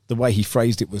mean, the way he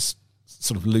phrased it was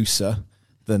sort of looser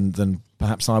than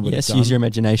perhaps I would have done. Yes, use your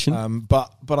imagination.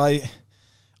 But I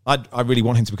really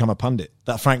want him to become a pundit.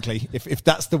 That, frankly, if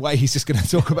that's the way he's just going to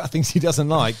talk about things he doesn't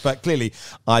like. But clearly,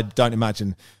 I don't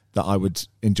imagine that I would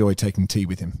enjoy taking tea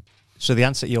with him. So the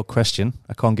answer to your question,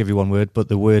 I can't give you one word, but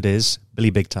the word is Billy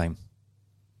Big Time,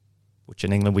 which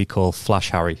in England we call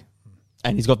Flash Harry.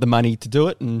 And he's got the money to do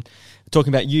it. And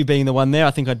talking about you being the one there,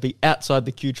 I think I'd be outside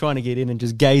the queue trying to get in and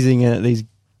just gazing at these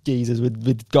geezers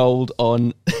with gold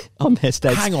on their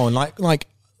steaks. Hang on, like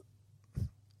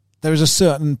there is a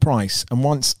certain price, and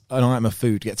once an item of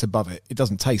food gets above it, it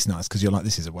doesn't taste nice because you're like,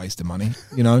 this is a waste of money,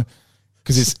 you know,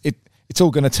 because it's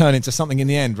all going to turn into something in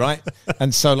the end, right?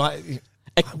 And so, like,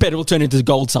 better will turn into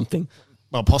gold something.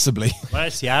 Well, possibly. Well,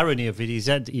 that's the irony of it. He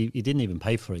said he didn't even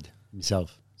pay for it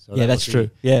himself. So yeah, that's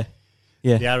true. Yeah.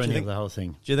 Yeah. The irony of the whole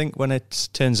thing. Do you think when it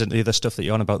turns into the other stuff that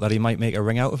you're on about that he might make a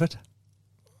ring out of it?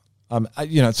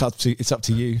 It's up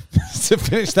to you to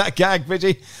finish that gag,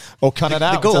 Bridgie, or cut it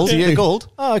out. The gold, It's up to you. the gold,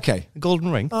 Oh, okay. the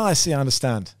golden ring. Oh, I see. I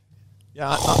understand. Yeah.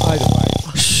 Either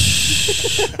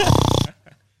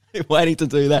way. Waiting to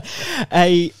do that.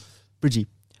 Hey, Bridgie,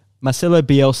 Marcelo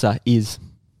Bielsa is...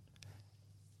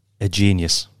 A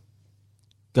genius.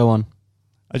 Go on.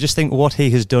 I just think what he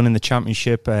has done in the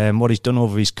Championship, what he's done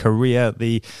over his career,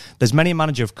 there's many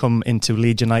managers have come into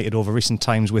Leeds United over recent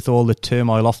times with all the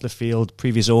turmoil off the field,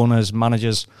 previous owners,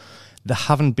 managers. They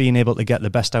haven't been able to get the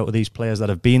best out of these players that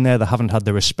have been there. They haven't had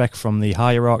the respect from the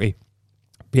hierarchy.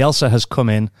 Bielsa has come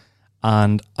in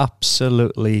and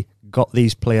absolutely got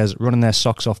these players running their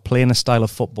socks off, playing a style of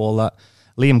football that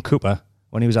Liam Cooper,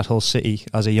 when he was at Hull City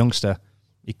as a youngster,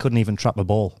 he couldn't even trap a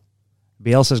ball.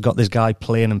 Bielsa's got this guy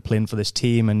playing for this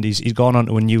team, and he's gone on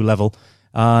to a new level.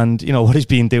 And, you know, what he's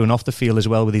been doing off the field as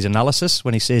well with his analysis,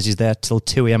 when he says he's there till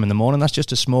 2 a.m. in the morning, that's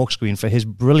just a smokescreen for his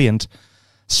brilliant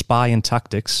spying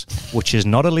tactics, which is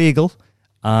not illegal.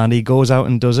 And he goes out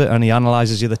and does it, and he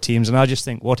analyses the other teams. And I just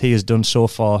think what he has done so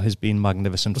far has been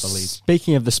magnificent for Leeds.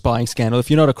 Speaking of the spying scandal,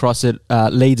 if you're not across it,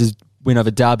 Leeds' win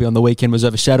over Derby on the weekend was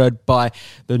overshadowed by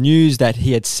the news that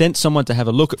he had sent someone to have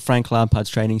a look at Frank Lampard's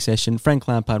training session. Frank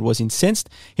Lampard was incensed.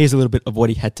 Here's a little bit of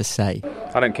what he had to say.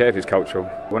 I don't care if it's cultural.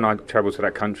 When I travel to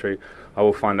that country, I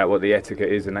will find out what the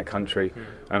etiquette is in that country,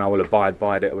 and I will abide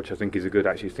by it, which I think is a good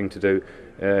actually thing to do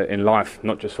in life,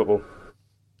 not just football.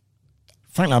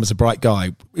 Frank Lampard's a bright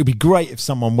guy. It'd be great if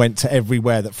someone went to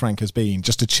everywhere that Frank has been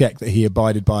just to check that he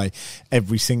abided by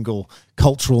every single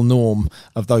cultural norm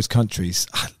of those countries.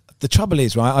 The trouble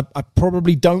is, right, I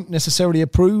probably don't necessarily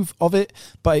approve of it,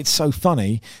 but it's so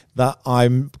funny that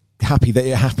I'm happy that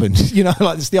it happened. You know,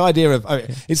 like it's the idea of,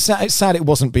 it's sad it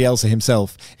wasn't Bielsa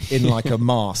himself in like a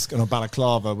mask and a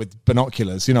balaclava with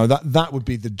binoculars. You know, that would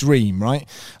be the dream, right?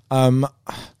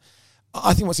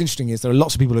 I think what's interesting is there are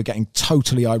lots of people who are getting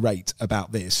totally irate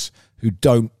about this, who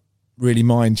don't really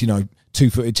mind, you know,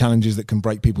 two-footed challenges that can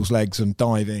break people's legs and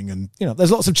diving, and, you know,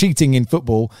 there's lots of cheating in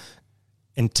football.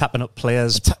 In tapping up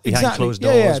players behind closed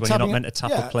doors when you're not meant to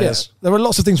tap up players. Yeah. There are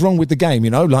lots of things wrong with the game, you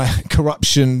know, like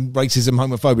corruption, racism,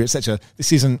 homophobia, etc.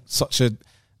 This isn't such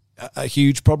a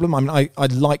huge problem. I mean, I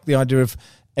like the idea of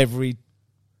every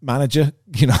manager,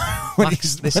 you know,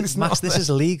 this is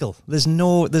illegal. There's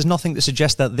nothing to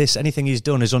suggest that anything he's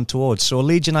done is untoward. So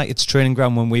Leeds United's training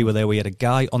ground, when we were there, we had a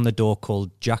guy on the door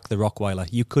called Jack the Rockweiler.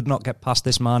 You could not get past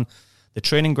this man. The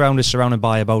training ground is surrounded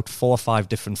by about 4 or 5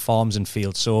 different farms and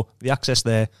fields, so the access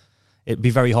there, it'd be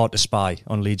very hard to spy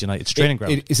on Leeds United's training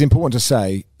ground. It is important to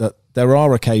say that there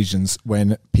are occasions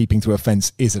when peeping through a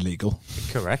fence is illegal.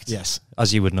 Correct. Yes.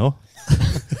 As you would know.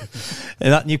 In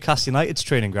that Newcastle United's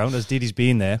training ground, as Didi's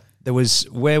been there, there was,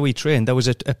 where we trained, there was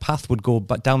a path would go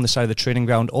down the side of the training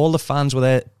ground. All the fans were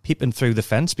there peeping through the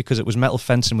fence because it was metal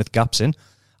fencing with gaps in,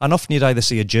 and often you'd either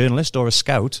see a journalist or a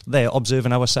scout there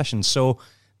observing our sessions. So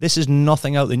this is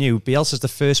nothing out the new. Bielsa's the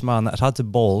first man that had the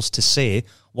balls to say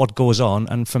what goes on,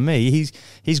 and for me,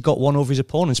 he's got one over his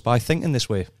opponents by thinking this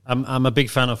way. I'm a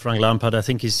big fan of Frank Lampard. I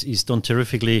think he's done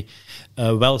terrifically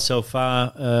well so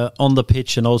far on the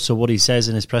pitch, and also what he says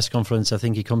in his press conference. I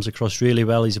think he comes across really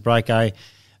well. He's a bright guy,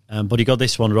 but he got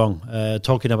this one wrong.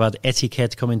 Talking about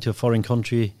etiquette coming to a foreign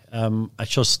country, I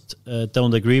just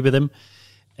don't agree with him.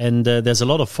 And there's a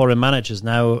lot of foreign managers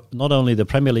now, not only the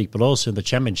Premier League but also in the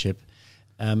Championship.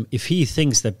 If he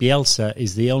thinks that Bielsa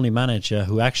is the only manager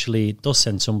who actually does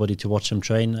send somebody to watch him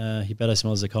train, he better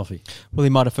smells the coffee. Well, he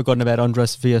might have forgotten about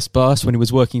Andres Villas-Boas when he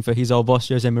was working for his old boss,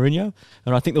 Jose Mourinho.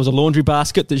 And I think there was a laundry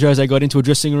basket that Jose got into a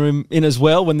dressing room in as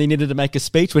well when they needed to make a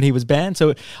speech when he was banned.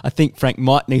 So I think Frank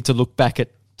might need to look back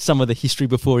at some of the history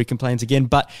before he complains again.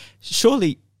 But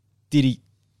surely,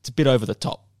 it's a bit over the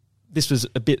top. This was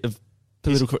a bit of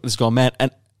political correctness gone mad.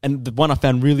 And the one I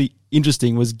found really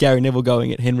interesting was Gary Neville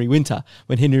going at Henry Winter.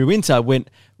 When Henry Winter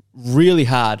went really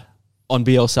hard on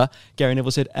Bielsa, Gary Neville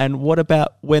said, and what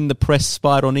about when the press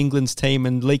spied on England's team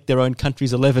and leaked their own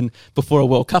country's 11 before a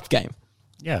World Cup game?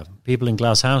 Yeah, people in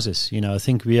glass houses. You know, I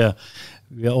think we are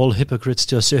all hypocrites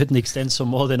to a certain extent, some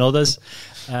more than others.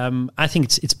 I think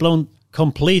it's blown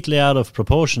completely out of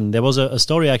proportion. There was a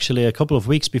story actually a couple of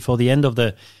weeks before the end of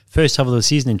the first half of the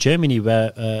season in Germany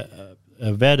where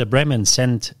Werder Bremen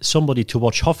sent somebody to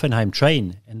watch Hoffenheim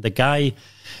train, and the guy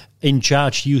in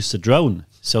charge used a drone.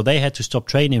 So they had to stop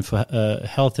training for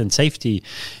health and safety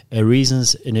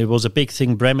reasons, and it was a big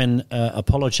thing. Bremen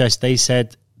apologized. They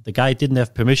said the guy didn't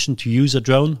have permission to use a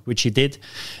drone, which he did.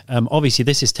 Obviously,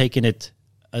 this is taking it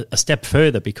a step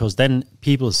further, because then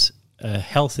people's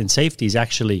health and safety is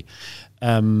actually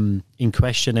in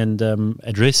question and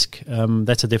at risk,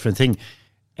 that's a different thing.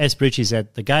 As Bridgie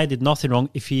said, the guy did nothing wrong.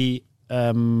 If he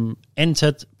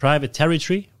entered private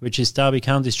territory, which is Derby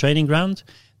County's training ground,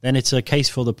 then it's a case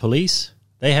for the police.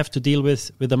 They have to deal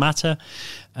with the matter,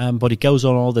 but it goes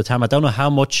on all the time. I don't know how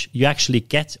much you actually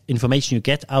get, information you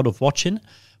get out of watching,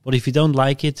 but if you don't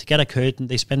like it, get a curtain.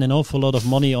 They spend an awful lot of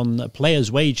money on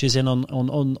players' wages and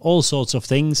on all sorts of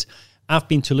things. I've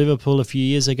been to Liverpool a few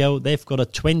years ago. They've got a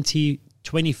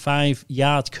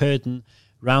 25-yard curtain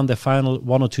around their final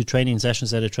 1 or 2 training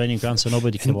sessions at a training ground, so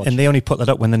nobody can watch. And they only put that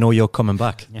up when they know you're coming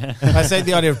back. Yeah. I say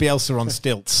the idea of Bielsa on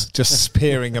stilts, just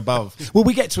spearing above. Well,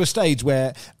 we get to a stage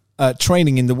where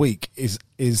training in the week is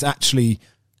actually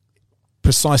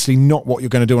precisely not what you're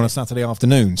going to do on a Saturday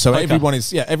afternoon. So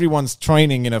everyone's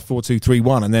training in a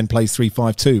 4-2-3-1 and then plays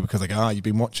 3-5-2 because they go, you've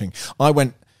been watching.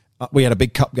 We had a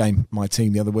big cup game, my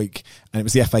team, the other week, and it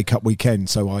was the FA Cup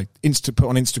weekend. So I put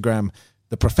on Instagram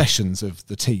the professions of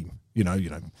the team. You know,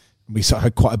 we sort of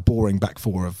had quite a boring back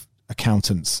four of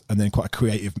accountants and then quite a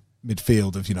creative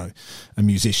midfield of, a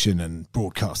musician and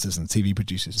broadcasters and TV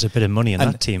producers. There's a bit of money in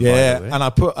that team, yeah, by the way. and I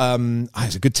put,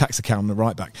 it's a good tax accountant at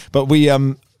right back. But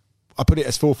I put it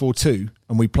as 4-4-2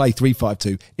 and we play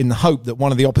 3-5-2 in the hope that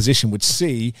one of the opposition would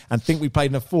see and think we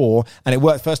played in a 4, and it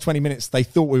worked. First 20 minutes, they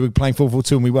thought we were playing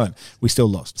 4-4-2 and we weren't. We still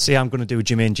lost. See, I'm going to do a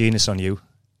Jermaine Genius on you.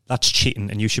 That's cheating,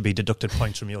 and you should be deducted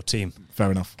points from your team. Fair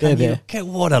enough.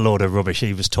 What a load of rubbish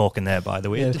he was talking there, by the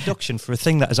way. A deduction for a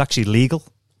thing that is actually legal.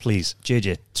 Please,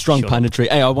 JJ. Strong punditry.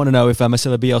 Hey, I want to know if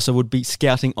Marcelo Bielsa would be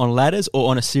scouting on ladders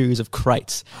or on a series of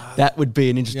crates. That would be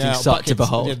an interesting sight to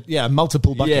behold. Yeah,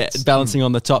 multiple buckets. Yeah, balancing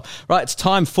on the top. Right, it's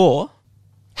time for...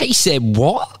 He said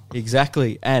what?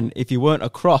 Exactly. And if you weren't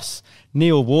across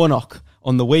Neil Warnock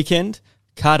on the weekend,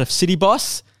 Cardiff City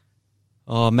boss,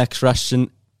 Max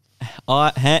Rushden,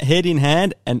 head in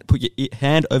hand, and put your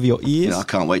hand over your ears. Yeah, I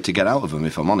can't wait to get out of them,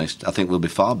 if I'm honest. I think we'll be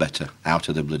far better out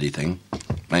of the bloody thing.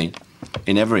 Hey,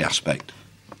 in every aspect.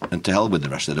 And to hell with the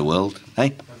rest of the world.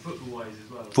 Hey?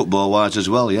 Football-wise as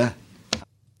well, yeah.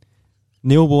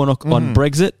 Neil Warnock on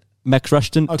Brexit, Max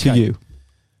Rushden to you.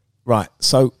 Right,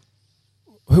 so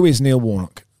who is Neil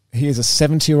Warnock? He is a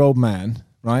 70-year-old man,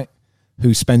 right,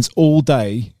 who spends all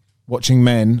day watching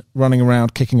men running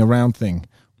around, kicking around thing.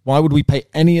 Why would we pay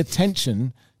any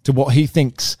attention to what he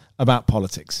thinks about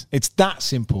politics? It's that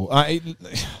simple.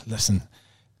 Listen,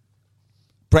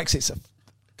 Brexit's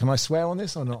can I swear on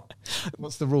this or not?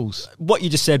 What's the rules? What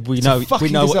you just said, we It's know. a fucking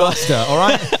We know. disaster, all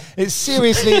right? It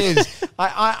seriously is.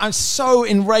 I'm so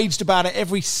enraged about it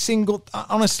every single.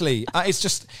 Honestly,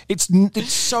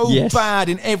 it's so bad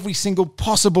in every single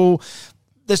possible.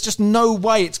 There's just no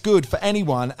way it's good for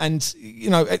anyone. And,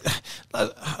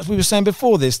 as we were saying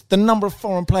before this, the number of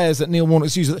foreign players that Neil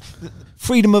Warnock's used,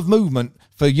 freedom of movement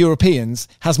for Europeans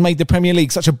has made the Premier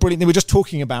League such a brilliant thing. We were just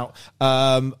talking about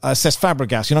Cesc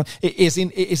Fabregas.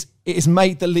 It has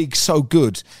made the league so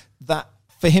good that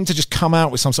for him to just come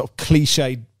out with some sort of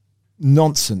cliched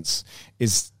nonsense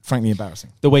is frankly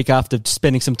embarrassing. The week after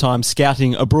spending some time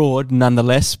scouting abroad,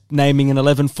 nonetheless, naming an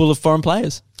 11 full of foreign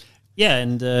players. Yeah,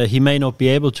 and he may not be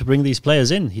able to bring these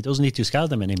players in. He doesn't need to scout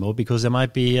them anymore because there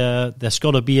might be there's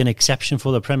got to be an exception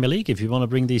for the Premier League if you want to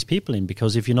bring these people in.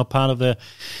 Because if you're not part of the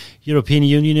European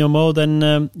Union anymore,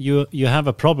 then you have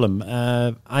a problem.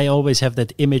 I always have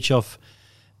that image of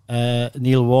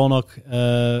Neil Warnock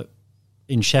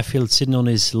in Sheffield sitting on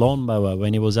his lawnmower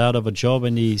when he was out of a job,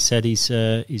 and he said he's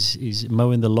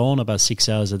mowing the lawn about 6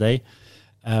 hours a day.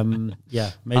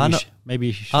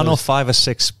 Maybe I know 5 or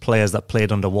 6 players that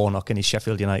played under Warnock in his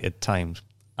Sheffield United times,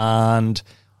 and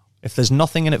if there's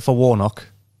nothing in it for Warnock,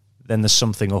 then there's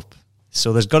something up.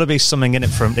 So there's got to be something in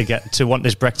it for him to want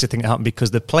this Brexit thing to happen,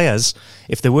 because the players,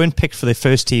 if they weren't picked for their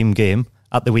first team game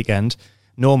at the weekend,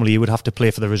 normally you would have to play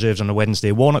for the reserves on a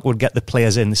Wednesday. Warnock would get the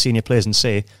players in, the senior players, and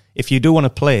say, if you do want to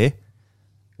play,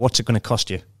 what's it going to cost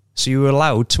you? So you were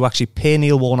allowed to actually pay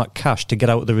Neil Warnock cash to get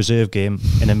out of the reserve game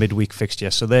in a midweek fixture.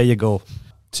 So there you go.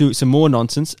 To some more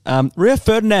nonsense. Rio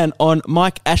Ferdinand on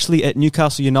Mike Ashley at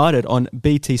Newcastle United on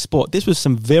BT Sport. This was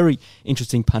some very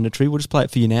interesting punditry. We'll just play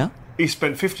it for you now. He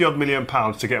spent £50-odd million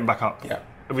to get him back up. Yeah.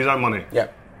 Of his own money. Yeah.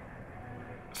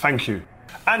 Thank you.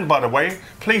 And by the way,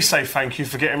 please say thank you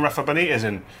for getting Rafa Benitez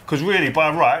in, because really,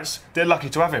 by rights, they're lucky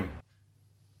to have him.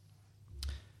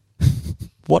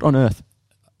 What on earth?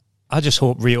 I just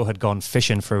hope Rio had gone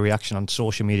fishing for a reaction on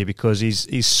social media, because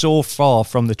he's so far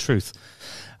from the truth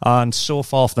and so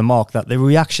far off the mark that the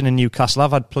reaction in Newcastle,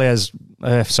 I've had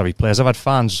I've had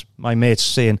fans, my mates,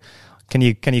 saying, can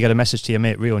you get a message to your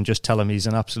mate Rio and just tell him he's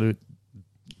an absolute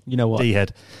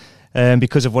D-head.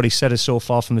 because of what he said is so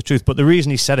far from the truth. But the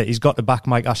reason he said it, he's got to back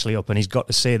Mike Ashley up, and he's got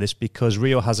to say this because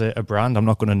Rio has a brand. I'm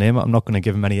not going to name it. I'm not going to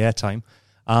give him any airtime.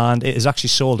 And it is actually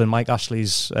sold in Mike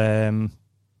Ashley's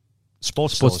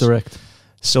sports stores. Direct.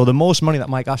 So the most money that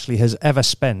Mike Ashley has ever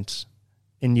spent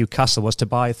in Newcastle was to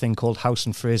buy a thing called House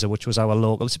and Fraser, which was our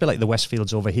local. It's a bit like the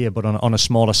Westfields over here, but on a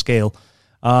smaller scale.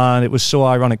 And it was so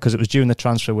ironic because it was during the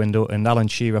transfer window, and Alan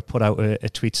Shearer put out a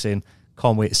tweet saying,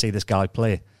 "Can't wait to see this guy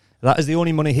play." That is the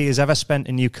only money he has ever spent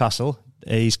in Newcastle.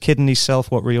 He's kidding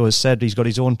himself, what Rio has said. He's got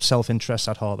his own self-interest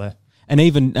at heart there. And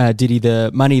even, Diddy,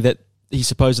 the money that he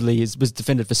supposedly was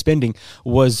defended for spending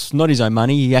was not his own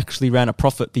money. He actually ran a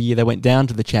profit the year they went down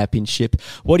to the championship.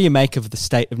 What do you make of the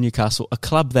state of Newcastle, a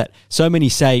club that so many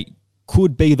say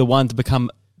could be the one to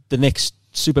become the next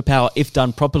superpower if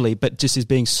done properly, but just is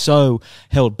being so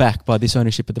held back by this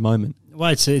ownership at the moment?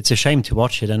 Well, it's a shame to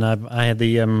watch it, and I had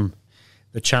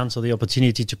the chance or the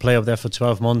opportunity to play up there for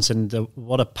 12 months, and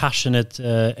what a passionate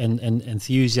and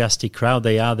enthusiastic crowd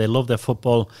they are. They love their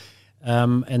football,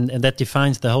 and that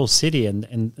defines the whole city,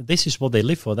 and this is what they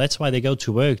live for. That's why they go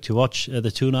to work to watch the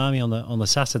Toonami on the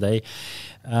Saturday.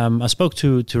 I spoke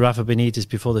to Rafa Benitez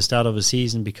before the start of the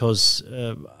season because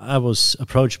I was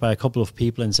approached by a couple of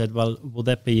people and said, well, would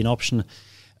that be an option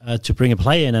to bring a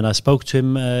player in? And I spoke to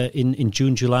him in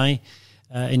June, July,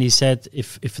 and he said,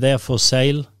 if they're for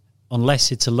sale,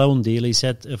 unless it's a loan deal, he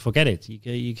said, forget it.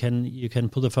 You can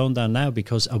put the phone down now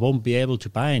because I won't be able to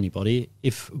buy anybody.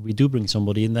 If we do bring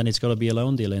somebody in, then it's got to be a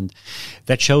loan deal, and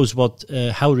that shows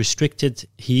how restricted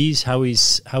he is, how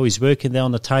he's working there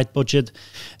on a tight budget.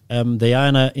 They are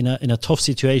in a tough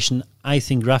situation. I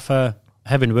think Rafa,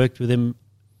 having worked with him,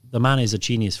 the man is a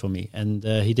genius for me, and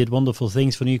he did wonderful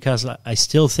things for Newcastle. I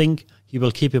still think he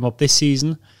will keep him up this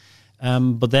season.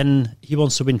 But then he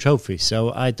wants to win trophies,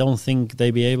 so I don't think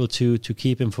they'll be able to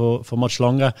keep him for much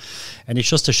longer. And it's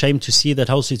just a shame to see that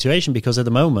whole situation, because at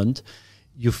the moment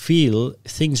you feel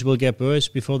things will get worse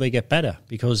before they get better,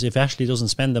 because if Ashley doesn't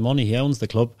spend the money, he owns the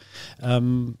club.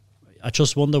 I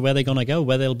just wonder where they're going to go,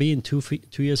 where they'll be in 2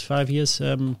 years, 5 years,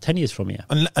 10 years from here.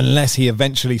 Unless he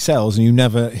eventually sells, and you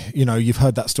never, you've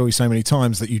heard that story so many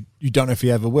times that you don't know if he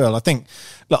ever will. I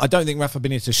don't think Rafa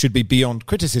Benitez should be beyond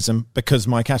criticism because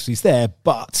Mike Ashley's there,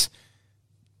 but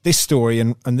this story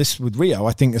and this with Rio,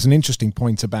 I think is an interesting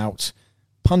point about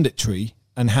punditry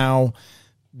and how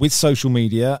with social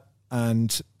media,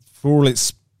 and for all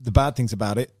the bad things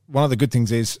about it, one of the good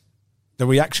things is the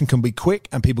reaction can be quick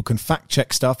and people can fact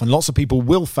check stuff, and lots of people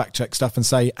will fact check stuff and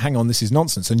say, hang on, this is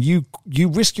nonsense. And you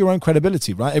risk your own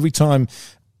credibility, right? Every time.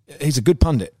 He's a good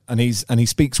pundit and he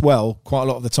speaks well quite a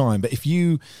lot of the time. But if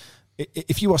you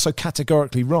are so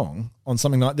categorically wrong on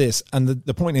something like this, and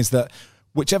the point is that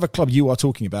whichever club you are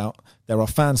talking about, there are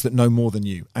fans that know more than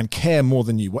you and care more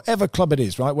than you. Whatever club it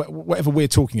is, right? Whatever we're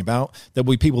talking about, there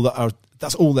will be people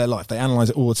that's all their life. They analyse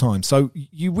it all the time. So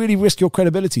you really risk your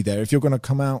credibility there if you're going to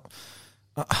come out.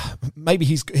 Maybe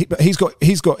he's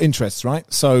got interests,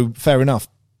 right? So fair enough.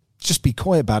 Just be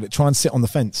quiet about it. Try and sit on the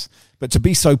fence. But to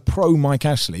be so pro Mike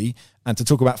Ashley and to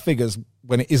talk about figures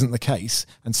when it isn't the case,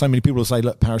 and so many people will say,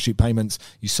 look, parachute payments,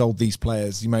 you sold these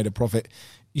players, you made a profit.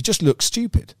 You just look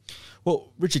stupid.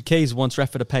 Well, Richard Keys wants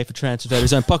Rafa to pay for transfers out of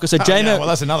his own pocket. So JMO, well,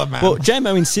 that's another man. Well,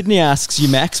 JMO in Sydney asks you,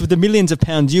 Max, with the millions of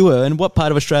pounds you earn, what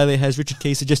part of Australia has Richard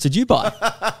Keys suggested you buy?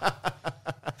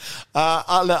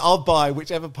 I'll buy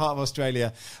whichever part of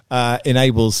Australia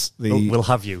enables the. We'll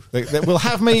have you. Will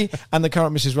have me and the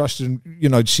current Mrs.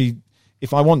 Rushden.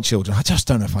 If I want children, I just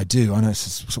don't know if I do. I know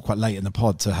it's quite late in the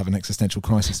pod to have an existential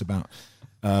crisis about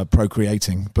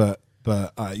procreating, but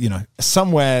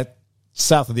somewhere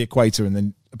south of the equator, and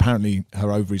then apparently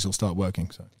her ovaries will start working.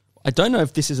 So I don't know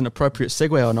if this is an appropriate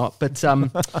segue or not, but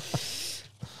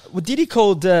well, Diddy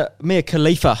called Mia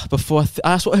Khalifa before I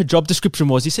asked what her job description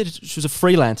was. He said she was a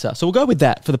freelancer. So we'll go with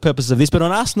that for the purposes of this. But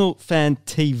on Arsenal Fan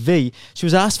TV, she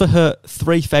was asked for her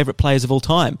 3 favourite players of all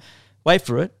time. Wait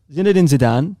for it. Zinedine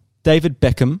Zidane, David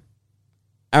Beckham,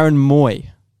 Aaron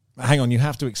Moy. Hang on, you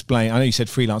have to explain. I know you said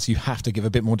freelance. You have to give a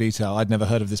bit more detail. I'd never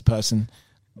heard of this person.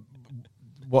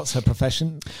 What's her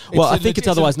profession? Well, I think it's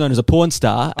otherwise known as a porn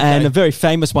star, and a very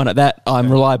famous one at that, I'm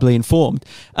reliably informed.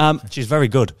 She's very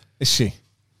good. Is she?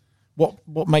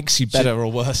 What makes you better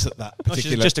or worse at that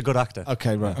particular? She's just a good actor.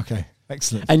 Okay, right. Okay,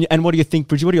 excellent. And what do you think,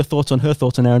 Bridget? What are your thoughts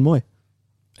on Aaron Moy?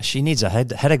 She needs a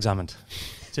head examined.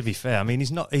 To be fair, I mean,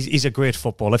 he's a great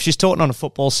footballer. If she's talking on a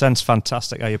football sense,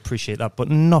 fantastic. I appreciate that, but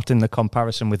not in the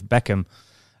comparison with Beckham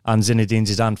and Zinedine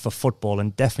Zidane for football,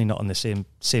 and definitely not in the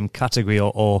same category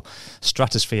or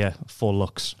stratosphere for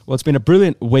looks. Well, it's been a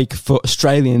brilliant week for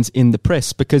Australians in the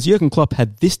press, because Jurgen Klopp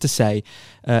had this to say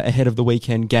ahead of the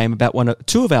weekend game about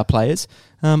two of our players.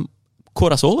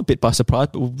 caught us all a bit by surprise,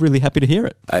 but we're really happy to hear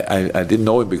it. I didn't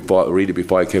know him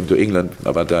before I came to England,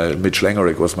 but Mitch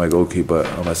Langerick was my goalkeeper,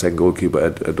 or my second goalkeeper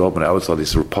at Dortmund. I always thought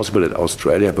it's possible that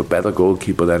Australia have a better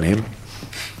goalkeeper than him.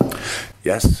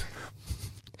 Yes.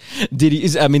 Did he?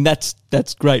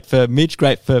 That's great for Mitch,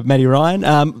 great for Matty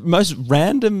Ryan. Most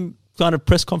random kind of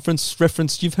press conference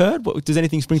reference you've heard? Does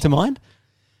anything spring to mind?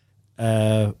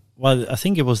 Well, I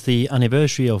think it was the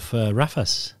anniversary of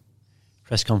Rafa's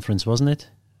press conference, wasn't it?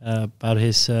 About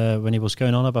his when he was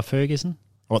going on about Ferguson.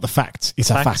 What, the facts? It's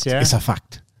a fact. Yeah. It's a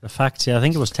fact. The facts, yeah. I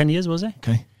think it was 10 years, was it?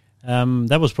 Okay.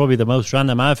 That was probably the most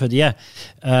random I've heard, yeah.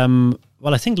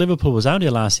 Well, I think Liverpool was out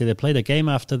here last year. They played a game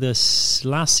after this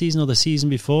last season or the season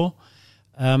before.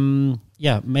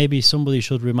 Maybe somebody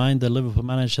should remind the Liverpool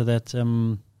manager that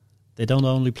they don't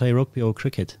only play rugby or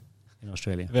cricket in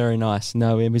Australia. Very nice.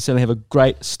 No, we certainly have a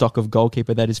great stock of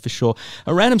goalkeeper, that is for sure.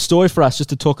 A random story for us just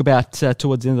to talk about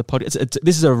towards the end of the podcast.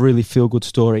 This is a really feel-good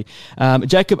story.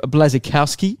 Jacob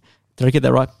Blazikowski, did I get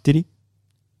that right? Did he?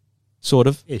 Sort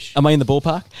of. Ish. Am I in the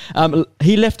ballpark?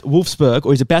 He left Wolfsburg,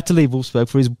 or he's about to leave Wolfsburg,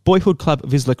 for his boyhood club,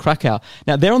 Wisla Krakow.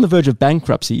 Now, they're on the verge of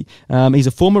bankruptcy. He's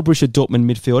a former Borussia Dortmund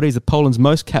midfielder. He's Poland's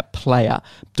most capped player.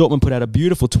 Dortmund put out a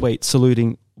beautiful tweet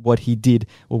saluting what he did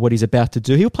or what he's about to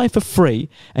do. He'll play for free,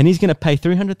 and he's going to pay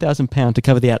 £300,000 to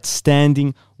cover the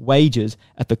outstanding wages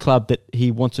at the club that he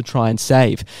wants to try and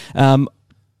save.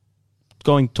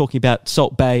 Talking about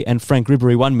Salt Bay and Frank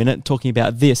Ribery 1 minute, talking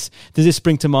about this. Does this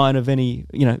spring to mind of any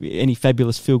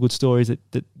fabulous feel-good stories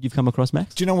that you've come across,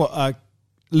 Max? Do you know what?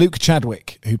 Luke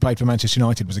Chadwick, who played for Manchester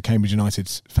United, was a Cambridge United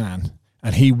fan,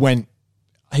 and he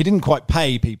didn't quite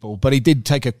pay people, but he did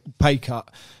take a pay cut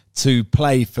to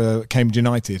play for Cambridge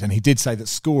United, and he did say that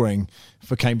scoring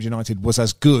for Cambridge United was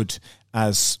as good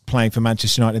as playing for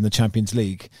Manchester United in the Champions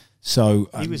League. So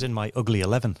he was in my ugly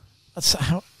 11.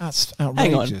 That's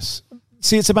outrageous.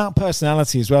 See, it's about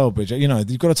personality as well, Bridget.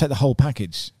 You've got to take the whole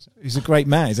package. He's a great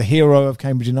man. He's a hero of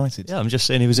Cambridge United. Yeah, I'm just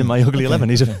saying he was in my ugly 11.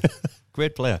 He's a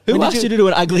great player. Who asked you to do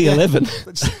an ugly 11?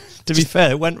 To be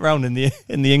fair, it went round in the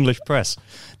English press.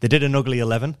 They did an ugly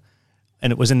 11,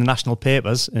 and it was in the national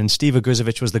papers, and Steve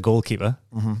Ogrizovic was the goalkeeper.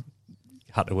 Mm-hmm.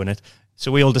 Had to win it.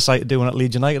 So we all decided to do one at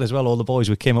Leeds United as well, all the boys.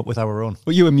 We came up with our own.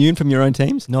 Were you immune from your own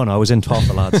teams? No, I was in 12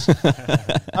 the lads.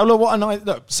 Oh, look, what a nice...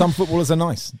 Look, some footballers are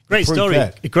nice. Great story.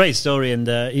 A great story, and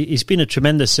he's been a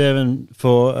tremendous servant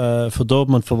for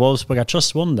Dortmund, for Wolfsburg. I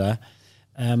just wonder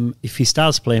if he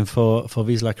starts playing for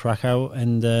Wisla Krakow,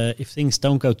 and if things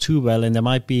don't go too well, and there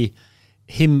might be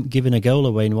him giving a goal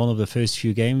away in one of the first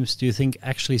few games, do you think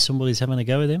actually somebody's having a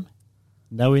go with him,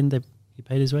 knowing that he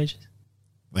paid his wages?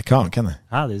 They can't, can they?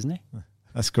 Hard, isn't it?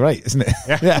 That's great, isn't it?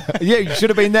 Yeah, you should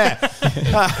have been there.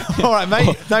 All right,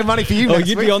 mate. No money for you. Oh,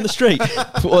 you'd be on the street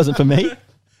if it wasn't for me.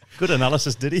 Good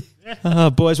analysis, did he?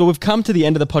 Boys, well, we've come to the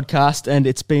end of the podcast, and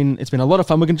it's been a lot of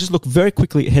fun. We're going to just look very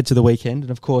quickly ahead to the weekend,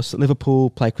 and of course, Liverpool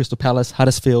play Crystal Palace,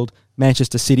 Huddersfield,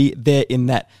 Manchester City. They're in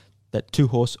that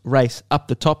two-horse race up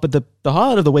the top. But the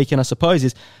highlight of the weekend, I suppose,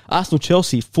 is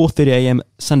Arsenal-Chelsea, 4:30 a.m.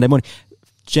 Sunday morning.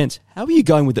 Gents, how are you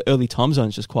going with the early time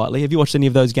zones, just quietly? Have you watched any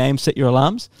of those games? Set your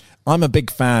alarms? I'm a big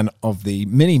fan of the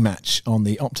mini match on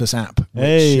the Optus app.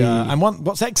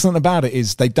 What's excellent about it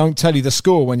is they don't tell you the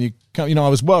score when you come. I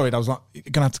was worried. I was like, you're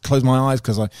going to have to close my eyes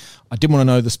because I didn't want to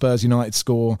know the Spurs United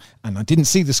score, and I didn't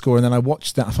see the score, and then I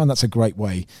watched that. I found that's a great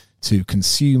way to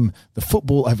consume the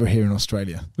football over here in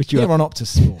Australia. Which you're on Optus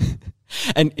Sport.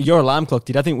 And your alarm clock,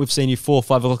 I think we've seen you 4 or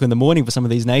 5 o'clock in the morning for some of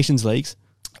these Nations Leagues.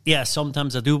 Yeah,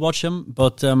 sometimes I do watch them,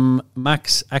 but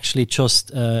Max actually just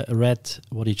read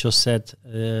what he just said.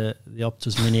 The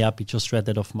Optus Mini app, he just read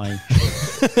that off my...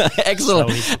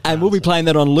 Excellent. And we'll be playing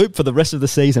that on loop for the rest of the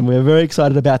season. We're very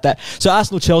excited about that. So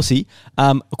Arsenal-Chelsea,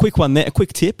 a quick one there, a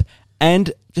quick tip,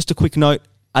 and just a quick note,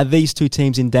 are these two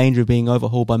teams in danger of being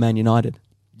overhauled by Man United?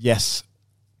 Yes,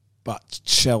 but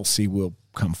Chelsea will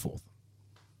come forth.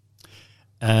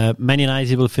 Man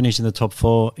United will finish in the top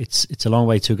 4. It's a long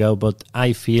way to go, but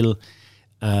I feel,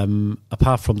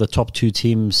 apart from the top 2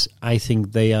 teams, I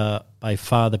think they are by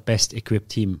far the best equipped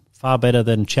team. Far better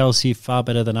than Chelsea, far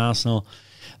better than Arsenal.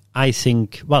 I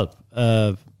think,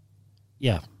 Man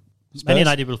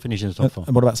United will finish in the top 4.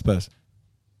 And what about Spurs?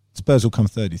 Spurs will come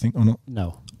third, do you think, or not?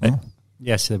 No. No?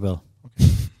 Yes, they will. Okay.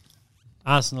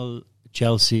 Arsenal,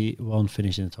 Chelsea won't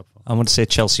finish in the top 4. I want to say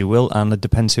Chelsea will, and it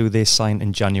depends who they sign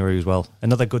in January as well.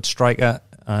 Another good striker,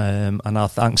 and I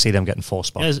can see them getting 4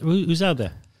 spots. Yeah, who's out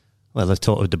there? Well, they've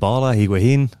talked of Dybala,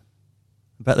 Higuain.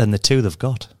 Better than the 2 they've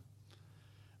got.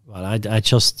 Well, I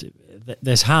just...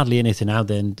 There's hardly anything out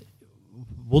there, and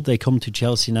would they come to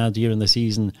Chelsea now during the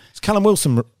season? Is Callum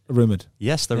Wilson rumoured?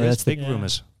 Yes, there is. Big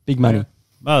rumours. Big money.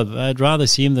 Well, I'd rather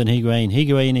see him than Higuain.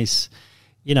 Higuain is,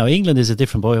 England is a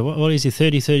different boy. What is he,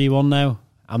 30, 31 now?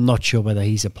 I'm not sure whether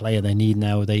he's a player they need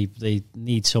now. They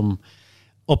need some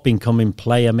up-and-coming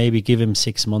player, maybe give him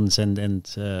 6 months.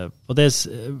 But there's...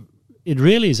 it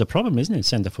really is a problem, isn't it,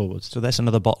 centre forwards? So that's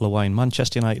another bottle of wine.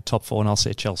 Manchester United top 4, and I'll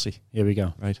say Chelsea. Here we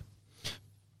go. Right.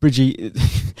 Bridgie,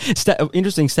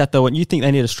 interesting stat though. When you think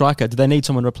they need a striker, do they need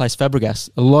someone to replace Fabregas?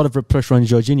 A lot of pressure on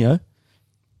Jorginho.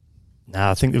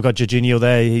 Nah, I think they've got Jorginho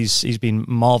there. He's been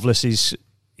marvellous. He's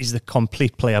the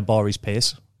complete player, bar his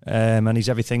pace. And he's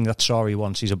everything that Sarri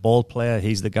wants. He's a ball player.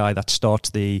 He's the guy that starts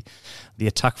the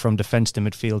attack from defence to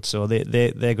midfield. So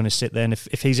they're going to sit there, and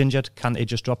if he's injured, Kante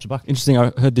just drops back. Interesting.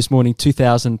 I heard this morning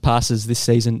 2,000 passes this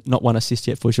season, not one assist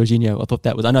yet for Jorginho. I thought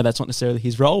that was. I know that's not necessarily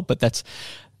his role, but that's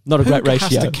not a great ratio.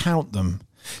 Who has to count them?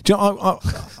 Do you know,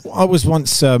 I was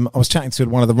once I was chatting to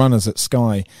one of the runners at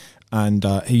Sky. And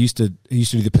he used to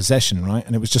do the possession, right?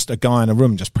 And it was just a guy in a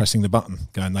room just pressing the button,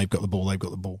 going, they've got the ball.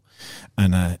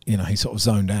 And, he sort of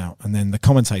zoned out. And then the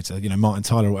commentator, Martin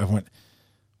Tyler or whatever, went,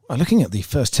 well, looking at the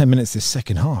first 10 minutes of this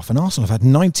second half, and Arsenal have had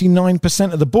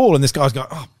 99% of the ball. And this guy's going,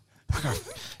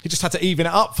 he just had to even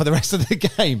it up for the rest of the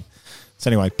game. So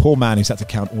anyway, poor man who's had to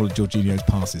count all of Jorginho's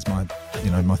passes. My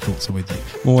thoughts are with you.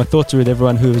 Well, my thoughts are with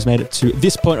everyone who has made it to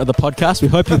this point of the podcast. We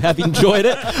hope you have enjoyed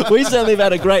it. We certainly have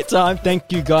had a great time.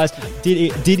 Thank you, guys.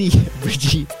 Diddy,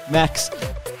 Bridgie, Max,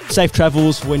 safe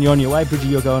travels when you're on your way. Bridgie,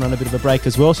 you're going on a bit of a break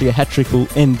as well, so your hat-trick will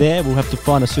end there. We'll have to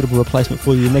find a suitable replacement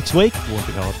for you next week. Won't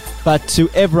be hard. But to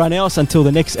everyone else, until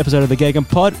the next episode of the Gegen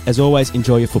Pod, as always,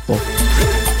 enjoy your football.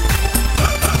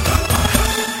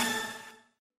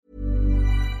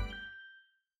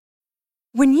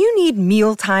 When you need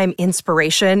mealtime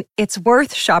inspiration, it's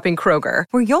worth shopping Kroger,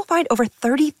 where you'll find over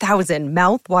 30,000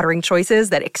 mouth-watering choices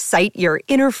that excite your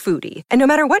inner foodie. And no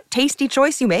matter what tasty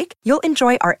choice you make, you'll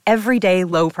enjoy our everyday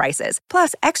low prices,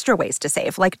 plus extra ways to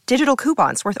save, like digital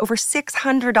coupons worth over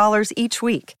 $600 each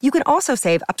week. You can also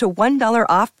save up to $1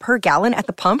 off per gallon at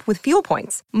the pump with fuel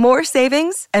points. More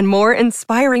savings and more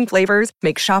inspiring flavors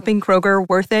make shopping Kroger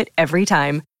worth it every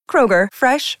time. Kroger,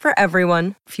 fresh for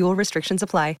everyone. Fuel restrictions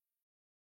apply.